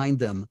remind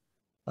them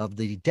of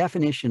the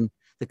definition,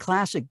 the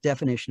classic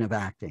definition of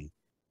acting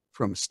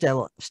from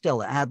Stella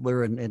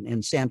Adler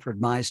and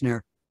Sanford Meisner,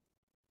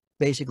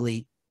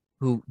 basically,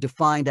 who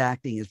defined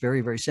acting as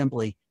very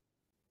simply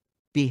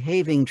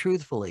behaving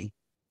truthfully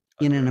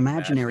in an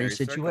imaginary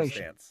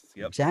situation.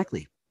 Yep.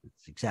 Exactly.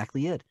 That's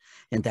exactly it.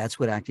 And that's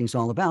what acting is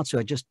all about. So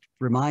I just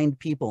remind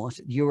people,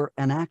 you're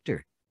an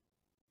actor.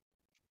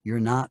 You're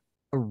not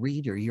a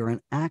reader. You're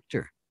an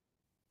actor.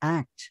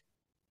 Act.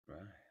 Right.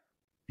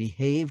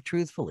 Behave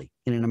truthfully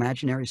in an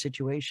imaginary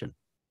situation.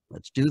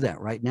 Let's do that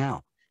right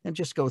now. And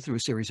just go through a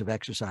series of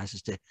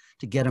exercises to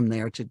get them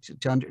there, to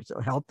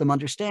help them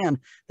understand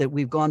that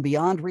we've gone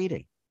beyond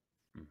reading.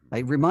 I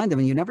remind them,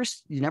 and you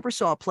never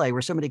saw a play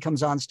where somebody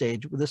comes on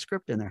stage with a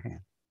script in their hand.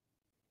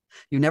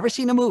 You've never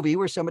seen a movie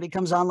where somebody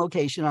comes on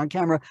location on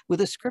camera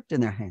with a script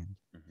in their hand.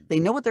 They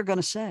know what they're going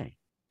to say.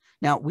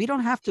 Now, we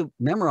don't have to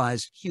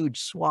memorize huge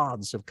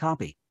swaths of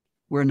copy.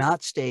 We're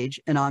not stage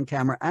and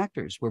on-camera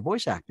actors. We're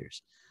voice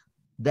actors.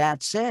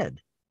 That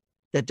said,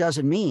 that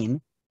doesn't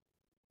mean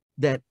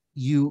that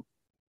you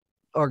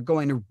are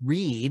going to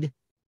read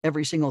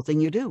every single thing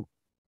you do.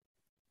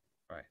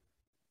 Right.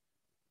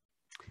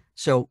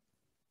 So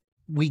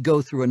we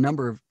go through a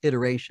number of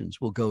iterations.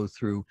 We'll go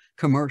through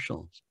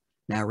commercials,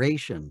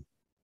 narration,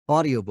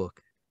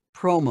 audiobook,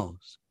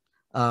 promos,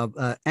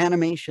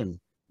 animation,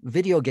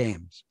 video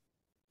games,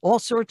 all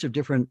sorts of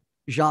different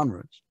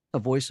genres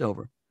of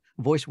voiceover,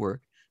 voice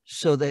work,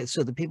 so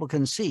that people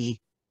can see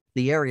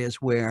the areas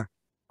where,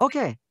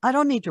 okay, I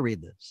don't need to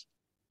read this,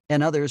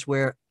 and others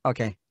where,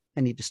 okay,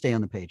 I need to stay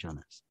on the page on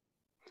this.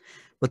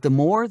 But the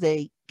more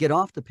they get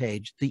off the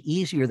page, the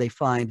easier they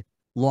find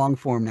long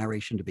form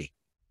narration to be.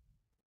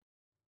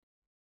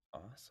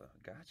 Awesome.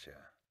 Gotcha.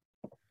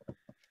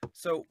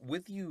 So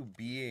with you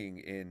being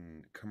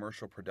in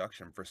commercial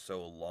production for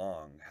so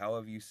long, how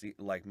have you seen,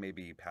 like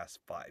maybe past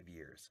 5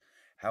 years,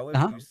 how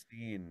have you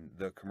seen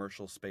the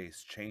commercial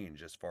space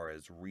change as far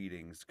as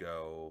readings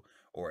go,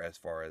 or as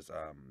far as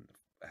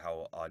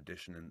how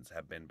auditions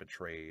have been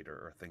portrayed,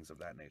 or things of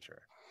that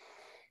nature?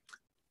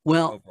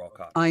 Well, Overall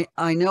copy.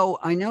 I know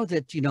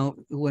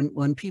that,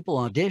 when people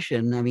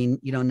audition, I mean,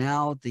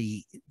 now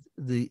the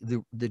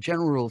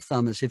general rule of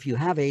thumb is if you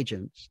have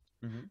agents,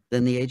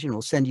 then the agent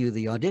will send you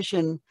the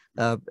audition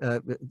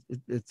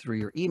through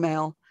your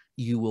email.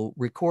 You will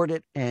record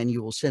it and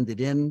you will send it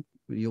in.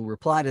 You'll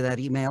reply to that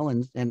email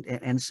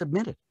and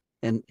submit it.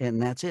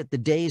 And that's it. The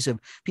days of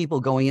people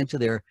going into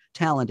their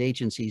talent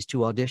agencies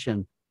to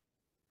audition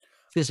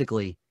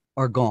physically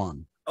are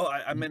gone. Oh,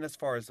 I meant as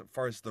far as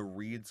the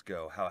reads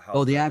go,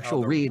 how the how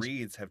actual the reads.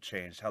 reads have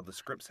changed, how the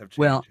scripts have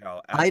Well, changed,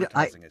 how I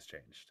advertising has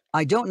changed.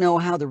 I don't know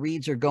how the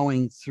reads are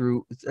going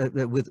through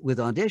with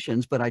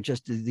auditions, but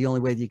the only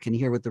way that you can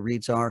hear what the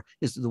reads are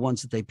is the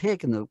ones that they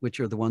pick, and which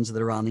are the ones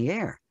that are on the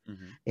air.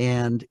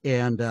 And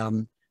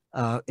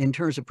in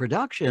terms of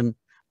production,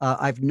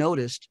 I've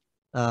noticed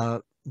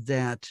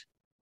that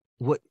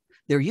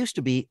there used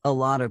to be a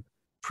lot of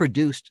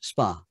produced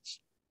spots.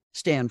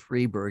 Stan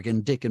Freberg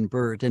and Dick and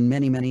Bert and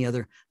many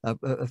other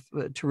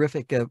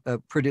terrific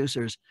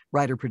producers,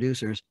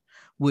 writer-producers,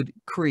 would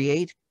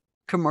create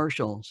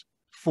commercials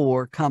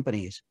for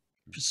companies,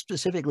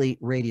 specifically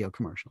radio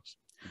commercials.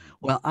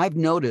 Well, I've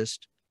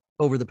noticed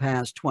over the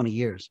past 20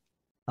 years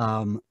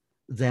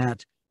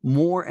that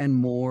more and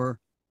more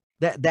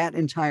that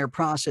entire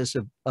process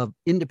of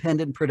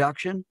independent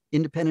production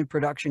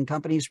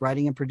companies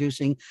writing and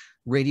producing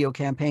radio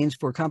campaigns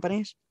for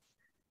companies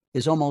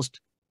is almost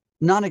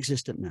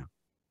non-existent now.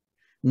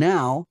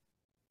 Now,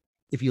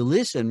 if you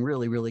listen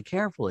really, really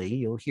carefully,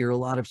 you'll hear a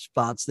lot of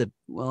spots that,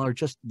 well, are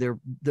just they're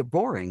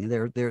boring.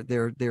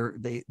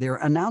 They're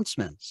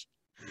announcements,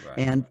 Right.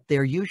 and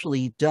they're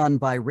usually done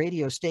by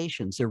radio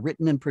stations. They're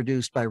written and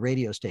produced by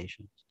radio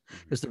stations,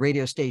 because the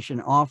radio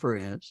station offer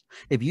is,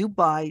 if you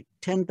buy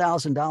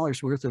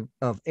 $10,000 worth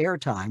of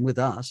airtime with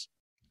us,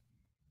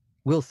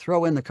 we'll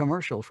throw in the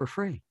commercial for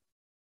free,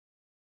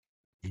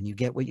 and you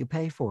get what you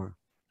pay for.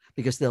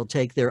 Because they'll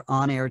take their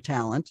on-air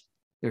talent,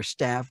 their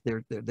staff,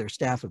 their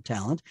staff of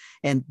talent,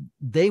 and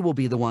they will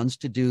be the ones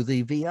to do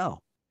the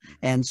VO,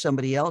 and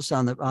somebody else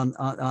on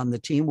the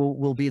team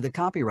will be the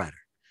copywriter.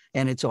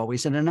 And it's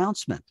always an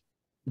announcement,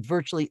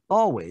 virtually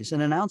always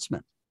an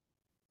announcement.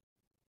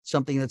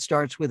 Something that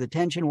starts with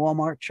 "Attention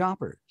Walmart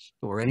shoppers"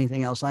 or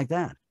anything else like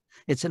that.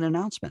 It's an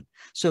announcement.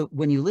 So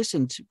when you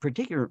listen to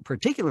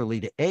particularly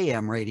to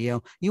AM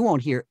radio, you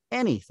won't hear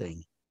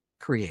anything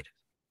creative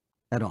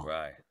at all.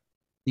 Right.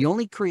 The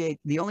only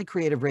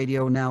creative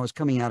radio now is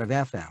coming out of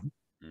FM,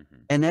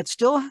 and it's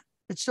still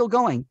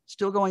going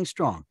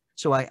strong.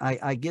 So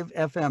I give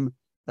FM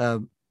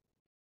the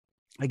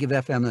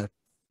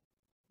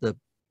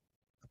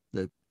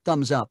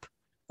thumbs up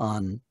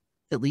on,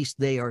 at least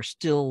they are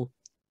still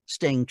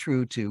staying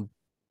true to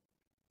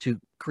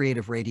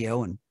creative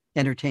radio and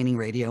entertaining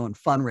radio and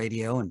fun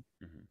radio, and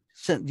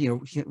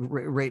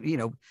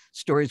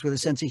stories with a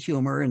sense of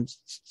humor and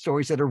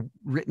stories that are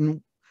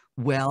written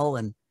well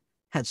and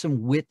had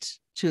some wit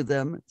to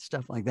them,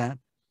 stuff like that.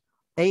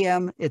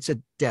 AM, it's a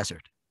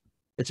desert.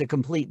 It's a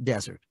complete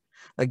desert.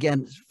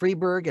 Again,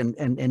 Freberg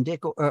and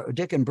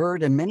Dick and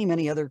Bert and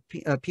many other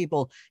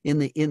people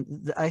in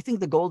I think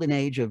the golden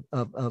age of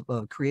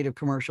creative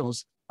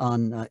commercials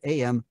on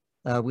AM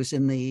was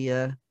in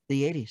the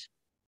 80s.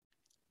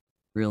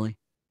 Really,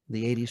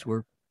 the 80s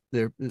were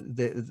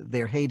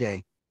their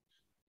heyday.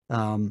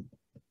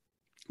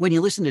 When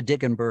you listen to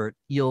Dick and Bert,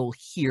 you'll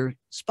hear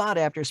spot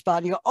after spot,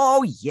 and you go,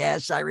 "Oh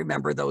yes, I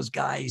remember those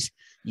guys.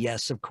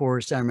 Yes, of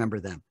course, I remember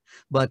them."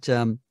 But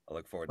I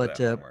look forward to that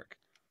homework.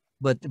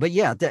 But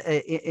yeah,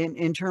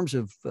 in terms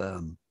of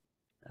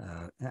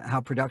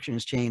how production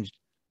has changed,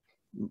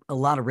 a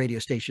lot of radio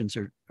stations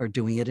are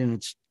doing it,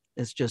 and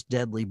it's just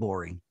deadly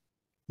boring,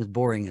 as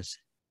boring as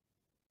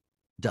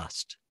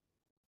dust.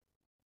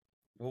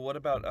 Well, what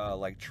about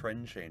like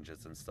trend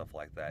changes and stuff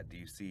like that? Do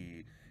you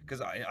see?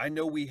 Because I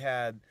know we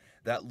had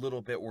that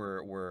little bit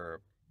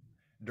where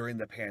during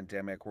the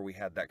pandemic where we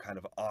had that kind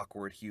of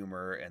awkward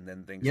humor, and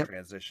then things Yep,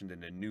 transitioned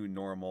into new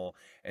normal,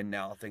 and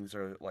now things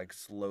are like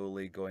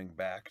slowly going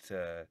back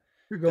they're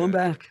going to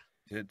back.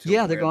 to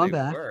Yeah, they're where going they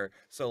back. were.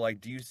 So like,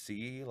 do you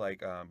see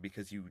like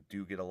because you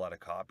do get a lot of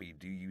copy,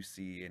 do you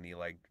see any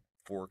like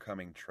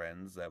forthcoming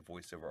trends that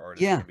voiceover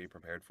artists Yeah, can be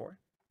prepared for?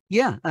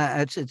 yeah.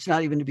 It's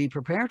not even to be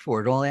prepared for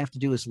it. All they have to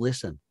do is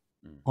listen.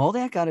 Mm, All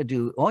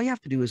you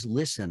have to do is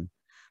listen,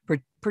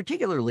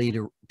 particularly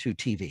to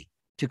TV,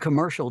 to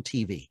commercial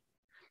TV.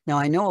 Now,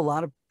 I know a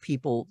lot of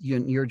people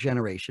in your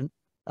generation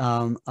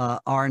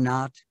are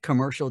not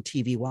commercial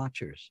TV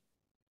watchers.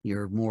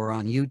 You're more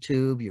on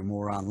YouTube, you're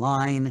more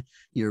online,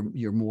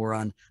 you're more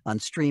on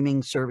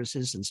streaming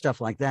services and stuff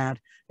like that.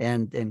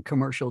 And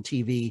commercial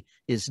TV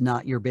is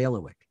not your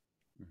bailiwick,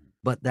 mhm.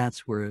 but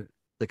that's where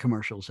the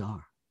commercials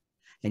are.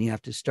 And you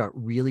have to start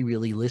really,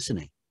 really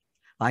listening.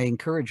 I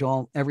encourage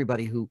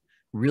everybody who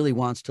really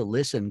wants to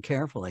listen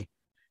carefully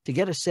to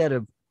get a set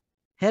of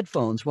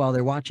headphones while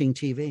they're watching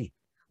TV,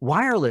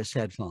 wireless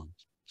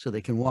headphones, so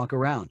they can walk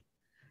around.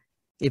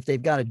 If they've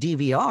got a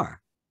DVR,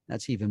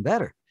 that's even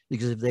better,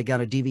 because if they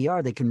got a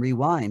DVR, they can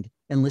rewind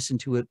and listen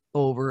to it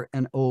over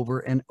and over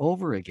and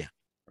over again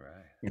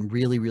Right. and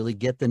really, really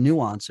get the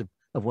nuance of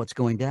what's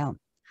going down.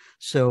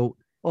 So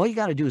all you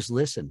got to do is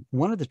listen.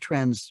 One of the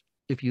trends,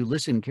 if you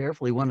listen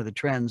carefully, one of the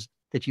trends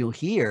that you'll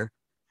hear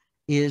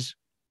is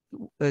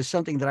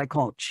something that I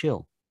call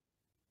chill.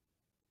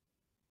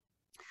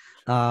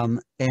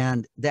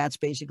 And that's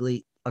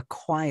basically a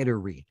quieter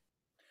read,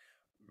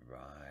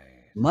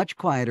 Right. much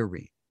quieter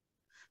read.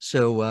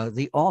 So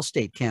the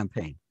Allstate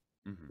campaign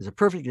Hmm. is a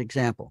perfect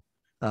example.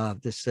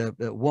 This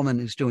woman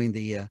who's doing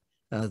the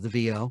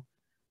VO.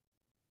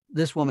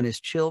 This woman is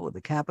chill with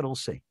a capital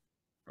C.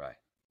 Right.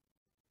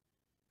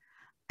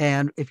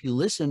 And if you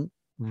listen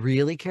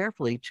really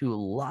carefully to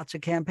lots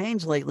of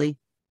campaigns lately,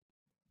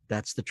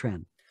 that's the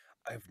trend.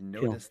 I've Chill.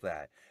 noticed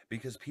that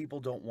because people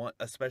don't want,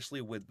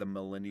 especially with the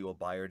millennial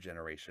buyer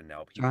generation now,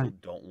 That's people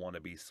right. don't want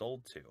to be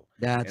sold to.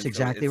 That's And so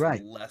exactly it's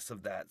right. less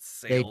of that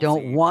They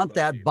don't salesy, want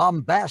that pushy.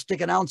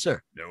 bombastic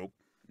announcer. Nope.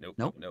 Nope.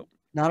 Nope. Nope, Nope.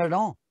 not at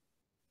all.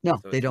 No,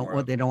 So they it's don't more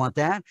want. of, They don't want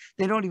that.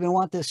 They don't even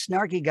want this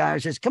snarky guy who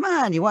says, "Come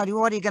on, you want?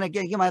 What are you going to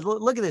get? You might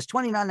look at this,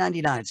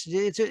 $29.99.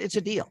 It's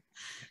a deal."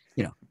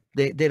 You know,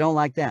 they don't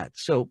like that.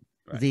 So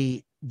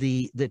right.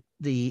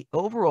 the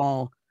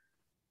overall,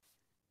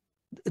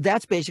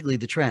 that's basically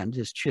the trend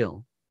is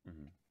chill,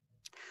 Hmm.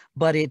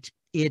 but it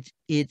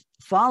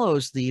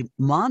follows the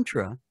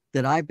mantra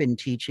that I've been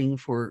teaching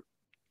for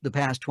the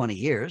past 20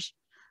 years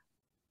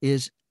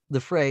is the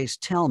phrase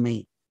 "Tell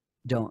me,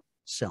 don't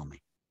sell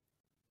me."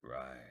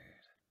 Right.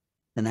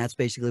 And that's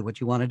basically what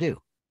you want to do.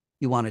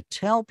 You want to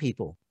tell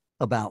people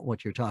about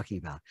what you're talking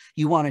about.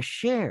 You want to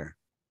share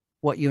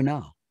what you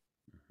know.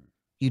 Hmm.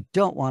 You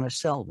don't want to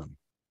sell them.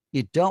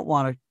 You don't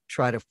want to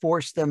try to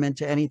force them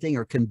into anything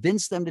or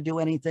convince them to do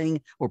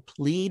anything or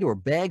plead or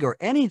beg or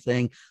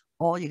anything.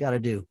 All you got to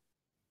do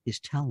is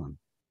tell them.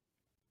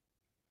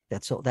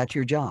 That's all. That's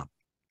your job.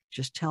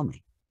 Just tell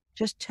me.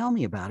 Just tell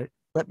me about it.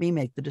 Let me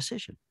make the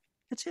decision.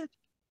 That's it.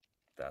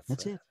 That's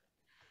That's it. it.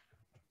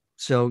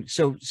 So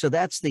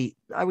that's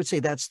I would say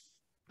that's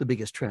the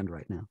biggest trend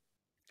right now.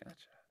 Gotcha.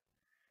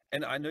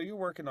 And I know you're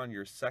working on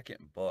your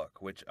second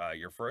book, which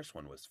your first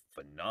one was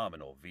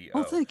phenomenal, Oh,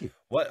 VO. thank you.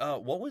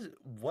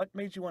 What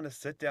made you want to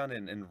sit down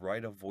and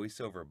write a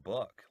voiceover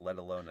book, let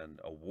alone an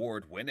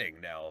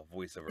award-winning now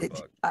voiceover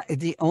book?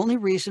 The only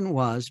reason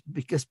was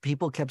because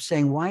people kept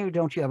saying, "Why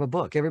don't you have a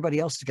book? Everybody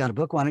else has got a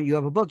book. Why don't you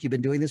have a book? You've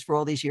been doing this for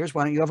all these years.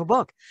 Why don't you have a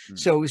book?" Mm,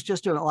 So it was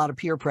just a lot of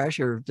peer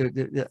pressure,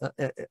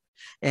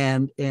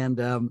 and and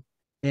um,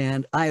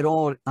 and I had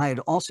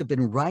also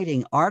been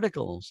writing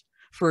articles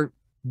for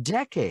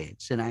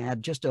decades, and I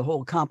had just a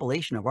whole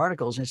compilation of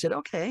articles. And I said,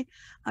 "Okay,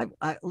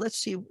 let's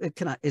see,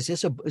 is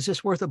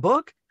this worth a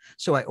book?"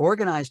 So I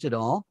organized it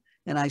all,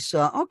 and I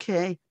saw,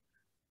 okay,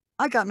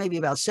 I got maybe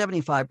about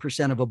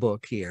 75% of a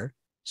book here.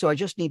 So I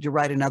just need to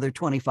write another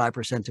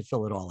 25% to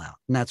fill it all out.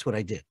 And that's what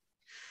I did.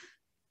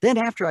 Then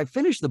after I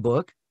finished the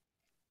book,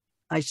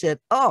 I said,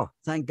 "Oh,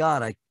 thank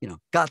God I,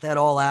 got that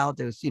all out.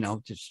 There's,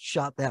 just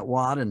shot that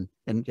wad and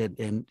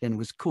it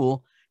was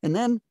cool." And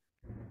then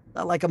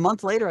like a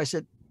month later, I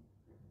said,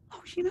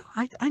 "Oh,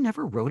 I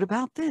never wrote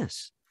about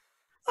this.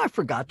 I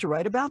forgot to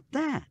write about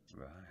that.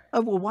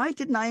 right. Well, why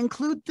didn't I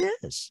include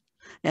this?"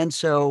 And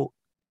so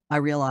I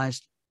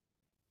realized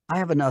I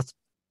have enough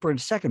for a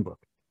second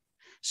book.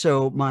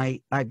 So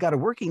I've got a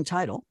working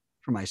title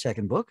for my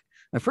second book.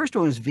 My first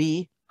one is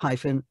V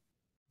hyphen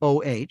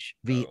OH Oh,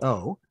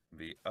 VO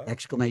VO.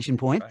 exclamation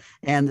point, Right.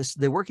 and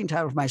the working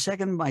title for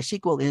my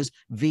sequel is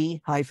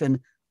V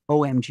hyphen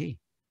OMG.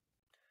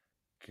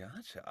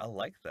 Gotcha. I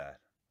like that.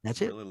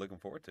 That's I'm it. really looking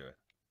forward to it.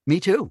 Me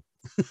too.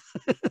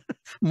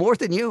 More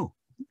than you.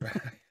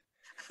 Right.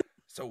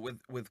 So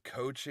with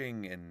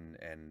coaching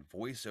and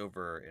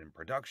voiceover and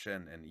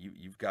production, and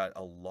you've got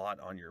a lot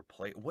on your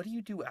plate. What do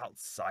you do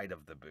outside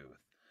of the booth?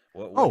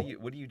 Oh,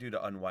 What do you do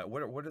to unwind?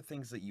 What are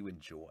things that you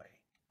enjoy?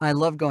 I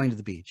love going to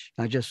the beach.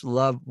 I just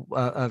love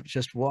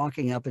just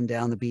walking up and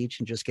down the beach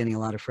and just getting a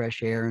lot of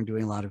fresh air and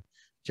doing a lot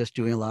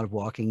of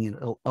walking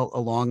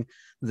along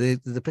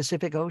the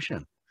Pacific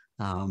Ocean.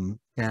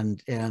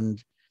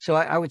 And so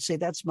I would say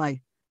that's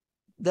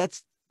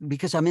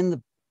because I'm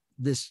in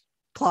this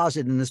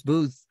closet in this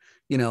booth,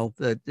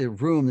 the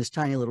room, this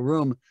tiny little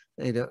room.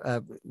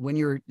 When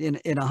you're in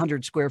a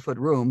 100 square foot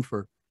room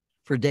for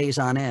days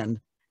on end,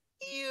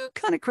 you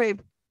kind of crave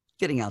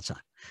getting outside.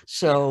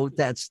 So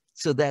that's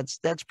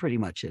pretty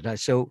much it.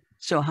 So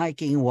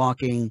hiking,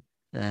 walking,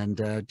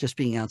 and just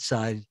being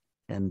outside,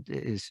 and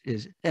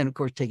and of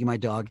course taking my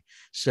dog.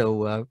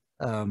 So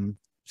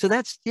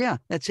that's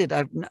it.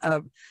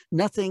 I've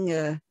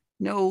nothing,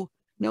 no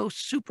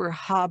super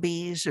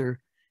hobbies or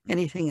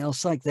anything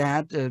else like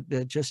that.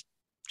 Just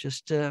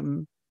just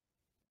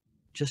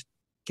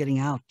getting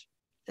out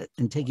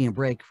and taking a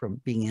break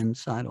from being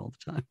inside all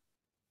the time.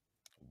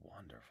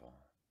 Wonderful.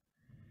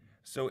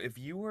 So, if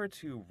you were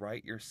to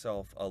write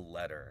yourself a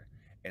letter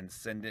and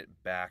send it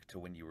back to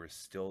when you were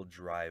still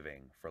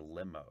driving for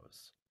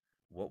limos,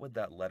 what would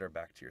that letter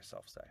back to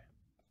yourself say?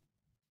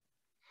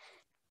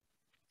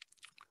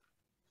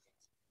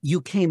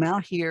 You came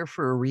out here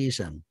for a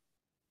reason.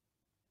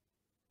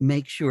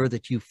 Make sure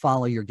that you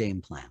follow your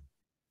game plan.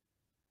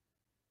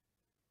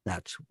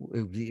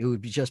 It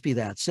would just be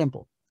that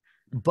simple.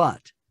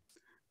 But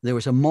there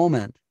was a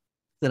moment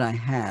that I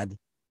had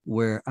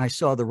where I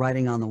saw the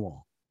writing on the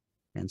wall.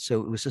 And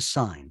so it was a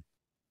sign.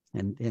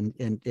 And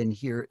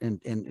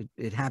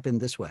it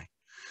happened this way.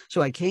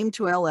 So I came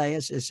to LA,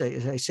 as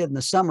I said, in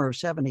the summer of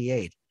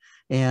 78.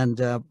 And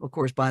of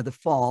course, by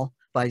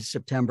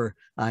September,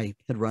 I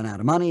had run out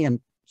of money. And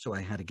so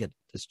I had to get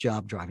this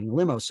job driving a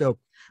limo. So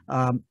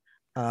I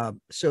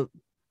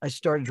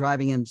started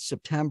driving in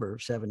September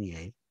of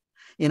 78.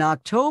 In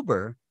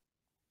October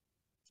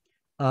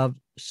of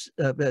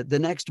the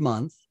next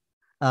month,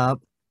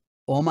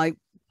 all my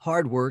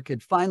hard work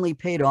had finally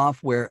paid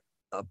off, where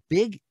a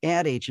big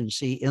ad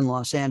agency in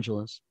Los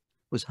Angeles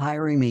was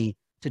hiring me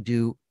to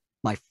do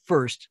my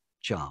first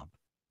job.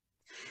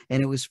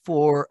 And it was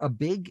for a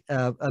big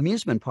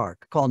amusement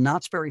park called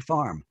Knott's Berry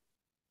Farm.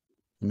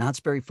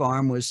 Knott's Berry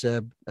Farm was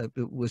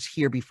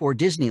here before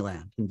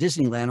Disneyland, and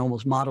Disneyland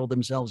almost modeled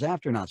themselves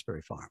after Knott's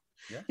Berry Farm.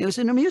 Yeah. It was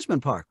an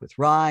amusement park with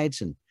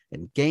rides and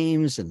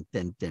games and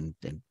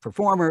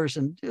performers,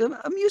 and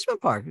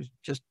amusement park. It was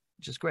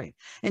just great.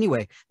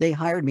 Anyway, they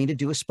hired me to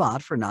do a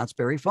spot for Knott's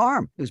Berry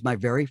Farm. It was my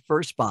very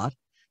first spot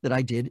that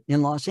I did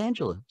in Los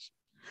Angeles.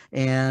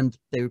 And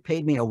they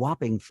paid me a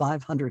whopping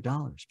 $500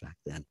 back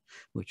then,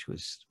 which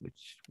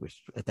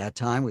at that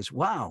time was,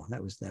 wow,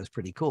 that was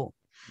pretty cool.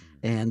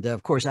 And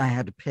of course, I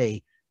had to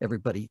pay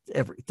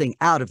everything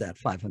out of that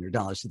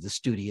 $500 to the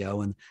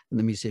studio and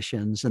the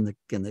musicians and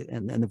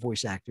the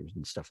voice actors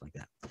and stuff like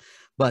that.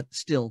 But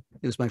still,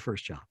 it was my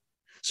first job.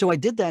 So I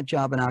did that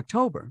job in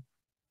October.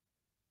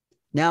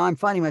 Now I'm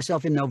finding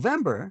myself in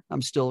November.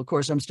 I'm still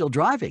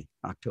driving.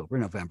 October,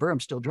 November, I'm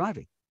still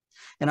driving.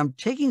 And I'm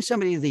taking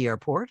somebody to the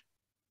airport,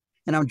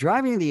 and I'm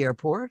driving to the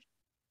airport,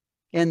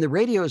 and the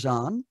radio's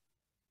on,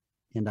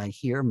 and I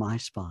hear my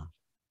spot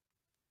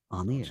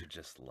on the air. You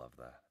just love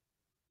that.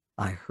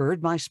 I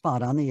heard my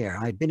spot on the air.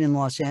 I'd been in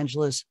Los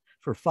Angeles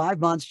for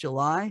 5 months,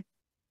 July,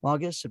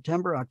 August,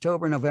 September,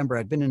 October, November.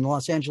 I'd been in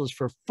Los Angeles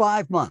for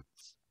 5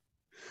 months.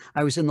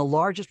 I was in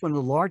one of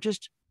the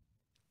largest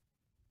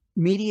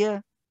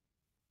media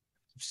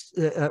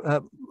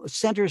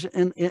centers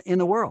in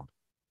the world.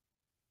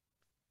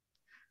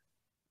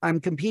 I'm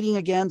competing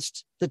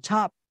against the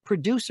top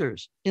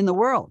producers in the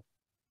world.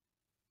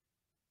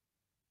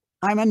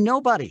 I'm a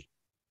nobody,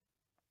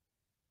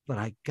 but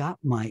I got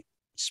my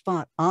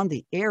spot on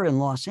the air in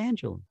Los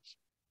Angeles,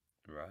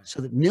 right,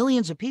 so that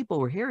millions of people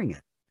were hearing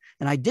it.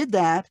 And I did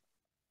that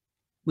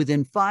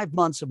within 5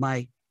 months of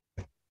my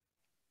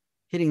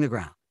hitting the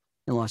ground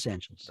in Los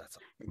Angeles. That's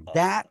awesome.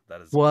 That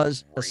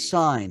was great. A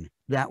sign.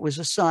 That was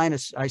a sign.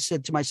 I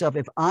said to myself,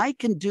 if I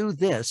can do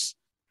this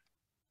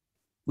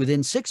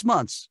within 6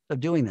 months of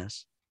doing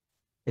this,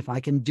 if I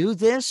can do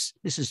this,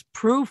 this is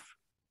proof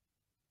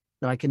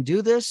that I can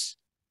do this,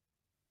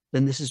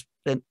 then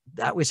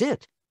that was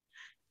it.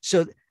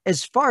 So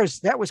as far as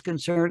that was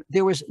concerned,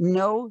 there was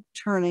no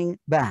turning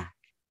back.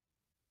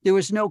 There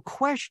was no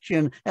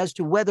question as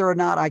to whether or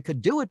not I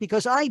could do it,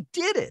 because I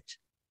did it.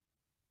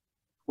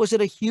 Was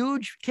it a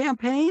huge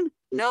campaign?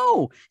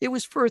 No, it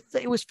was for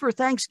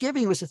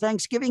Thanksgiving. It was a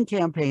Thanksgiving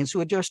campaign,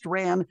 so it just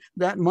ran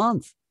that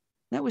month.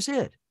 That was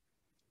it.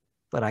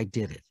 But I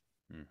did it.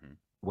 Mm-hmm.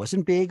 It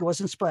wasn't big. It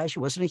wasn't splash.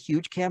 It wasn't a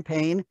huge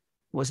campaign. It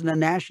wasn't a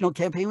national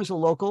campaign. It was a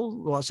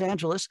local, Los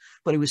Angeles.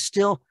 But it was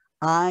still,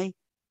 I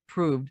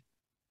proved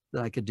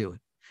that I could do it.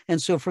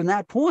 And so from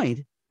that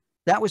point,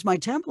 that was my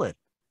template.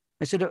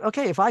 I said,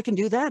 okay, if I can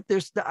do that,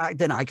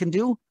 then I can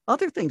do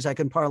other things. I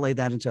can parlay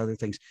that into other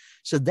things.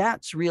 So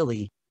that's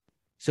really,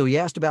 so you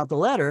asked about the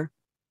letter.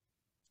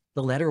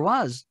 The letter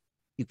was,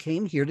 you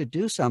came here to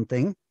do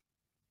something,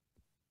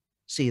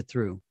 see it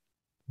through,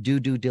 do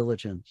due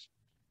diligence.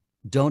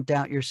 Don't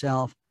doubt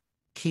yourself.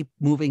 keep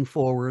moving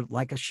forward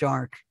like a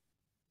shark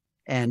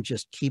and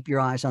just keep your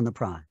eyes on the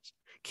prize.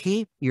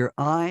 Keep your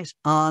eyes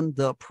on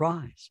the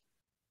prize.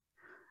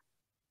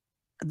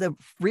 The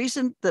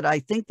reason that I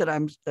think that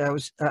I'm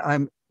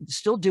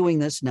still doing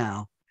this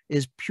now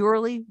is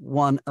purely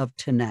one of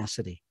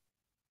tenacity.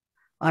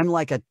 I'm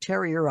like a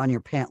terrier on your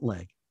pant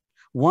leg.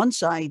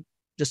 Once I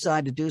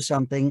decide to do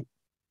something,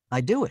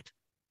 I do it.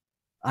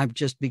 I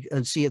just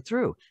see it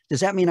through.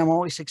 Does that mean I'm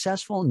always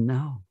successful?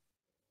 No.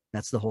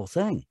 That's the whole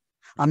thing.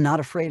 I'm not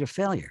afraid of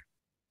failure.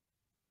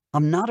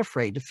 I'm not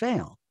afraid to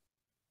fail.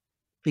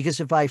 Because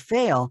if I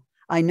fail,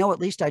 I know at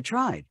least I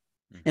tried.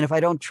 And if I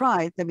don't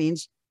try, that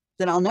means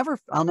then I'll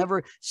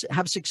never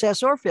have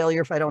success or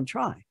failure if I don't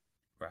try.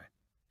 Right.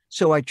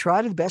 So I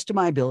try to the best of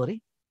my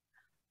ability,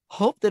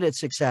 hope that it's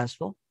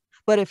successful.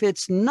 But if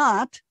it's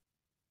not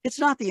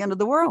the end of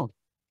the world.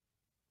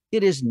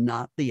 It is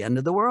not the end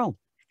of the world.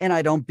 And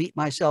I don't beat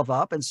myself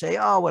up and say,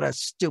 oh, what a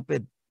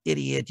stupid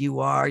idiot you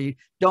are. You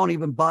don't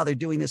even bother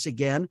doing this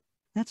again.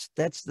 That's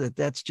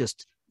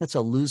a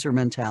loser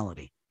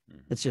mentality.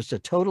 It's just a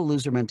total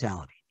loser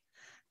mentality.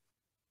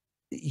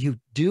 You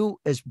do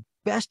as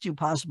best you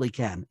possibly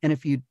can. And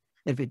if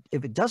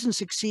it doesn't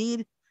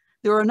succeed,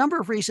 there are a number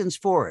of reasons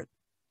for it.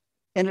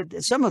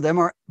 And some of them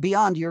are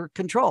beyond your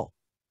control.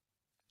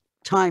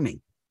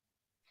 Timing,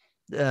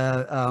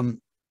 the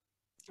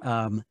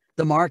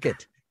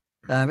market.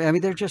 I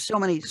mean, there's just so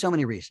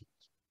many reasons.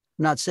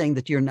 I'm not saying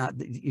that you're not,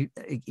 you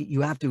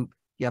have to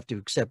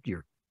accept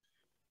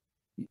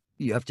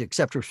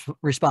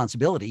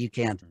responsibility. You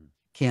can't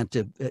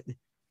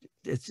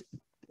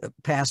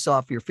pass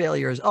off your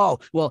failures. Oh,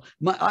 well,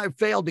 I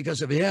failed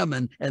because of him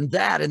and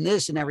that and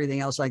this and everything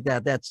else like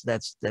that. That's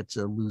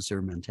a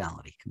loser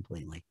mentality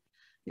completely.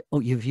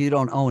 If you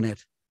don't own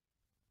it,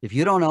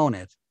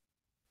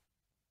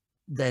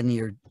 then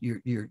you're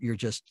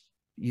just,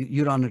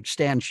 you don't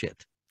understand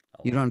shit.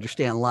 You don't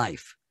understand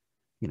life.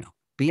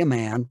 Be a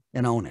man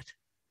and own it.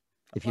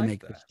 If you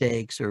make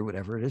mistakes or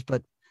whatever it is,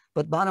 but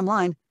bottom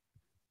line,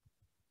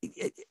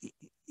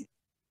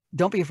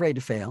 don't be afraid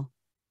to fail.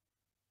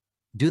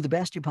 Do the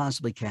best you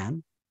possibly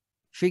can.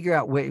 Figure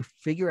out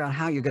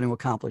how you're going to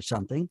accomplish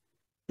something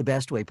the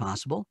best way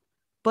possible,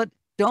 but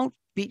don't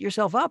beat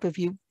yourself up if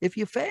you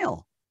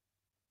fail.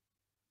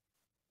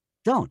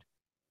 Don't.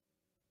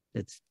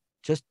 It's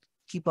just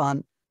keep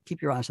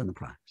your eyes on the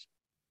prize.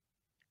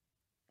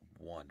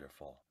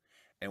 Wonderful.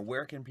 And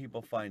where can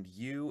people find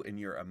you and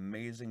your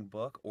amazing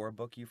book or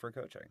book you for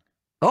coaching?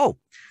 Oh,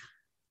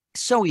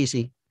 so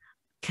easy.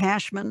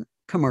 Cashman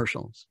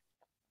Commercials.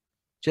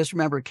 Just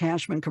remember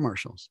Cashman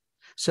Commercials.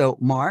 So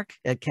Marc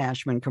at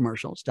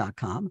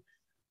CashmanCommercials.com.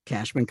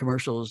 Cashman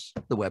Commercials,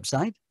 the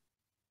website.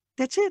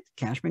 That's it.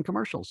 Cashman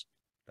Commercials.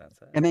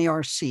 That's it.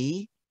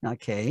 M-A-R-C, not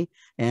K.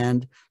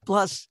 And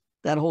plus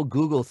that whole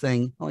Google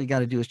thing, all you got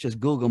to do is just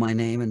Google my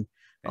name and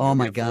oh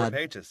my God. 4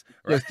 pages.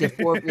 Right?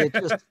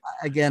 It's just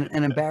again,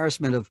 an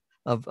embarrassment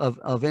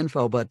of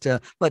info. But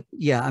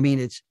yeah, I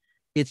mean,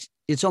 it's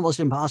almost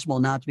impossible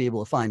not to be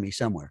able to find me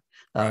somewhere,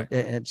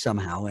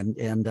 somehow.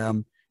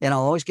 And I'll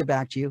always get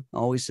back to you,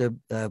 always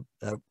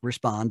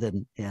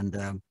respond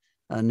and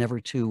never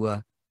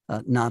to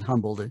not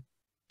humble to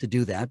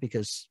do that,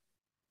 because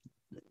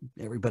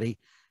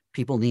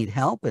people need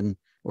help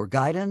or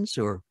guidance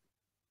or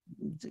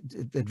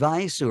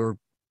advice or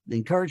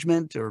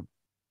encouragement or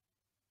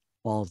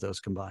all of those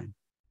combined.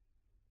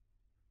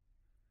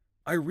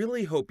 I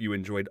really hope you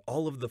enjoyed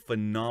all of the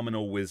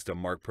phenomenal wisdom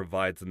Marc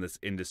provides in this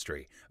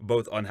industry,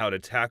 both on how to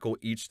tackle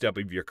each step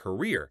of your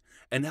career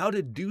and how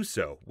to do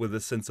so with a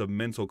sense of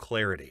mental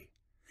clarity.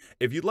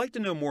 If you'd like to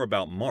know more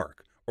about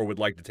Marc or would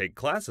like to take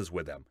classes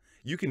with him,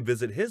 you can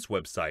visit his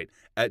website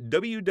at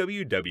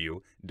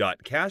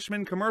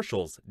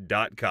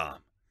www.cashmancommercials.com.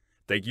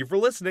 Thank you for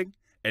listening,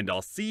 and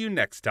I'll see you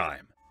next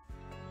time.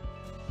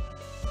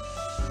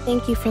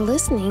 Thank you for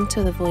listening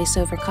to the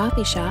Voiceover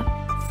Coffee Shop.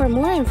 For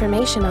more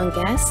information on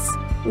guests,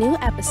 new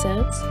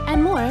episodes,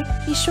 and more,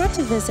 be sure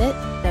to visit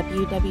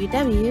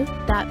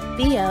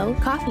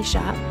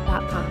www.vocoffeeshop.com.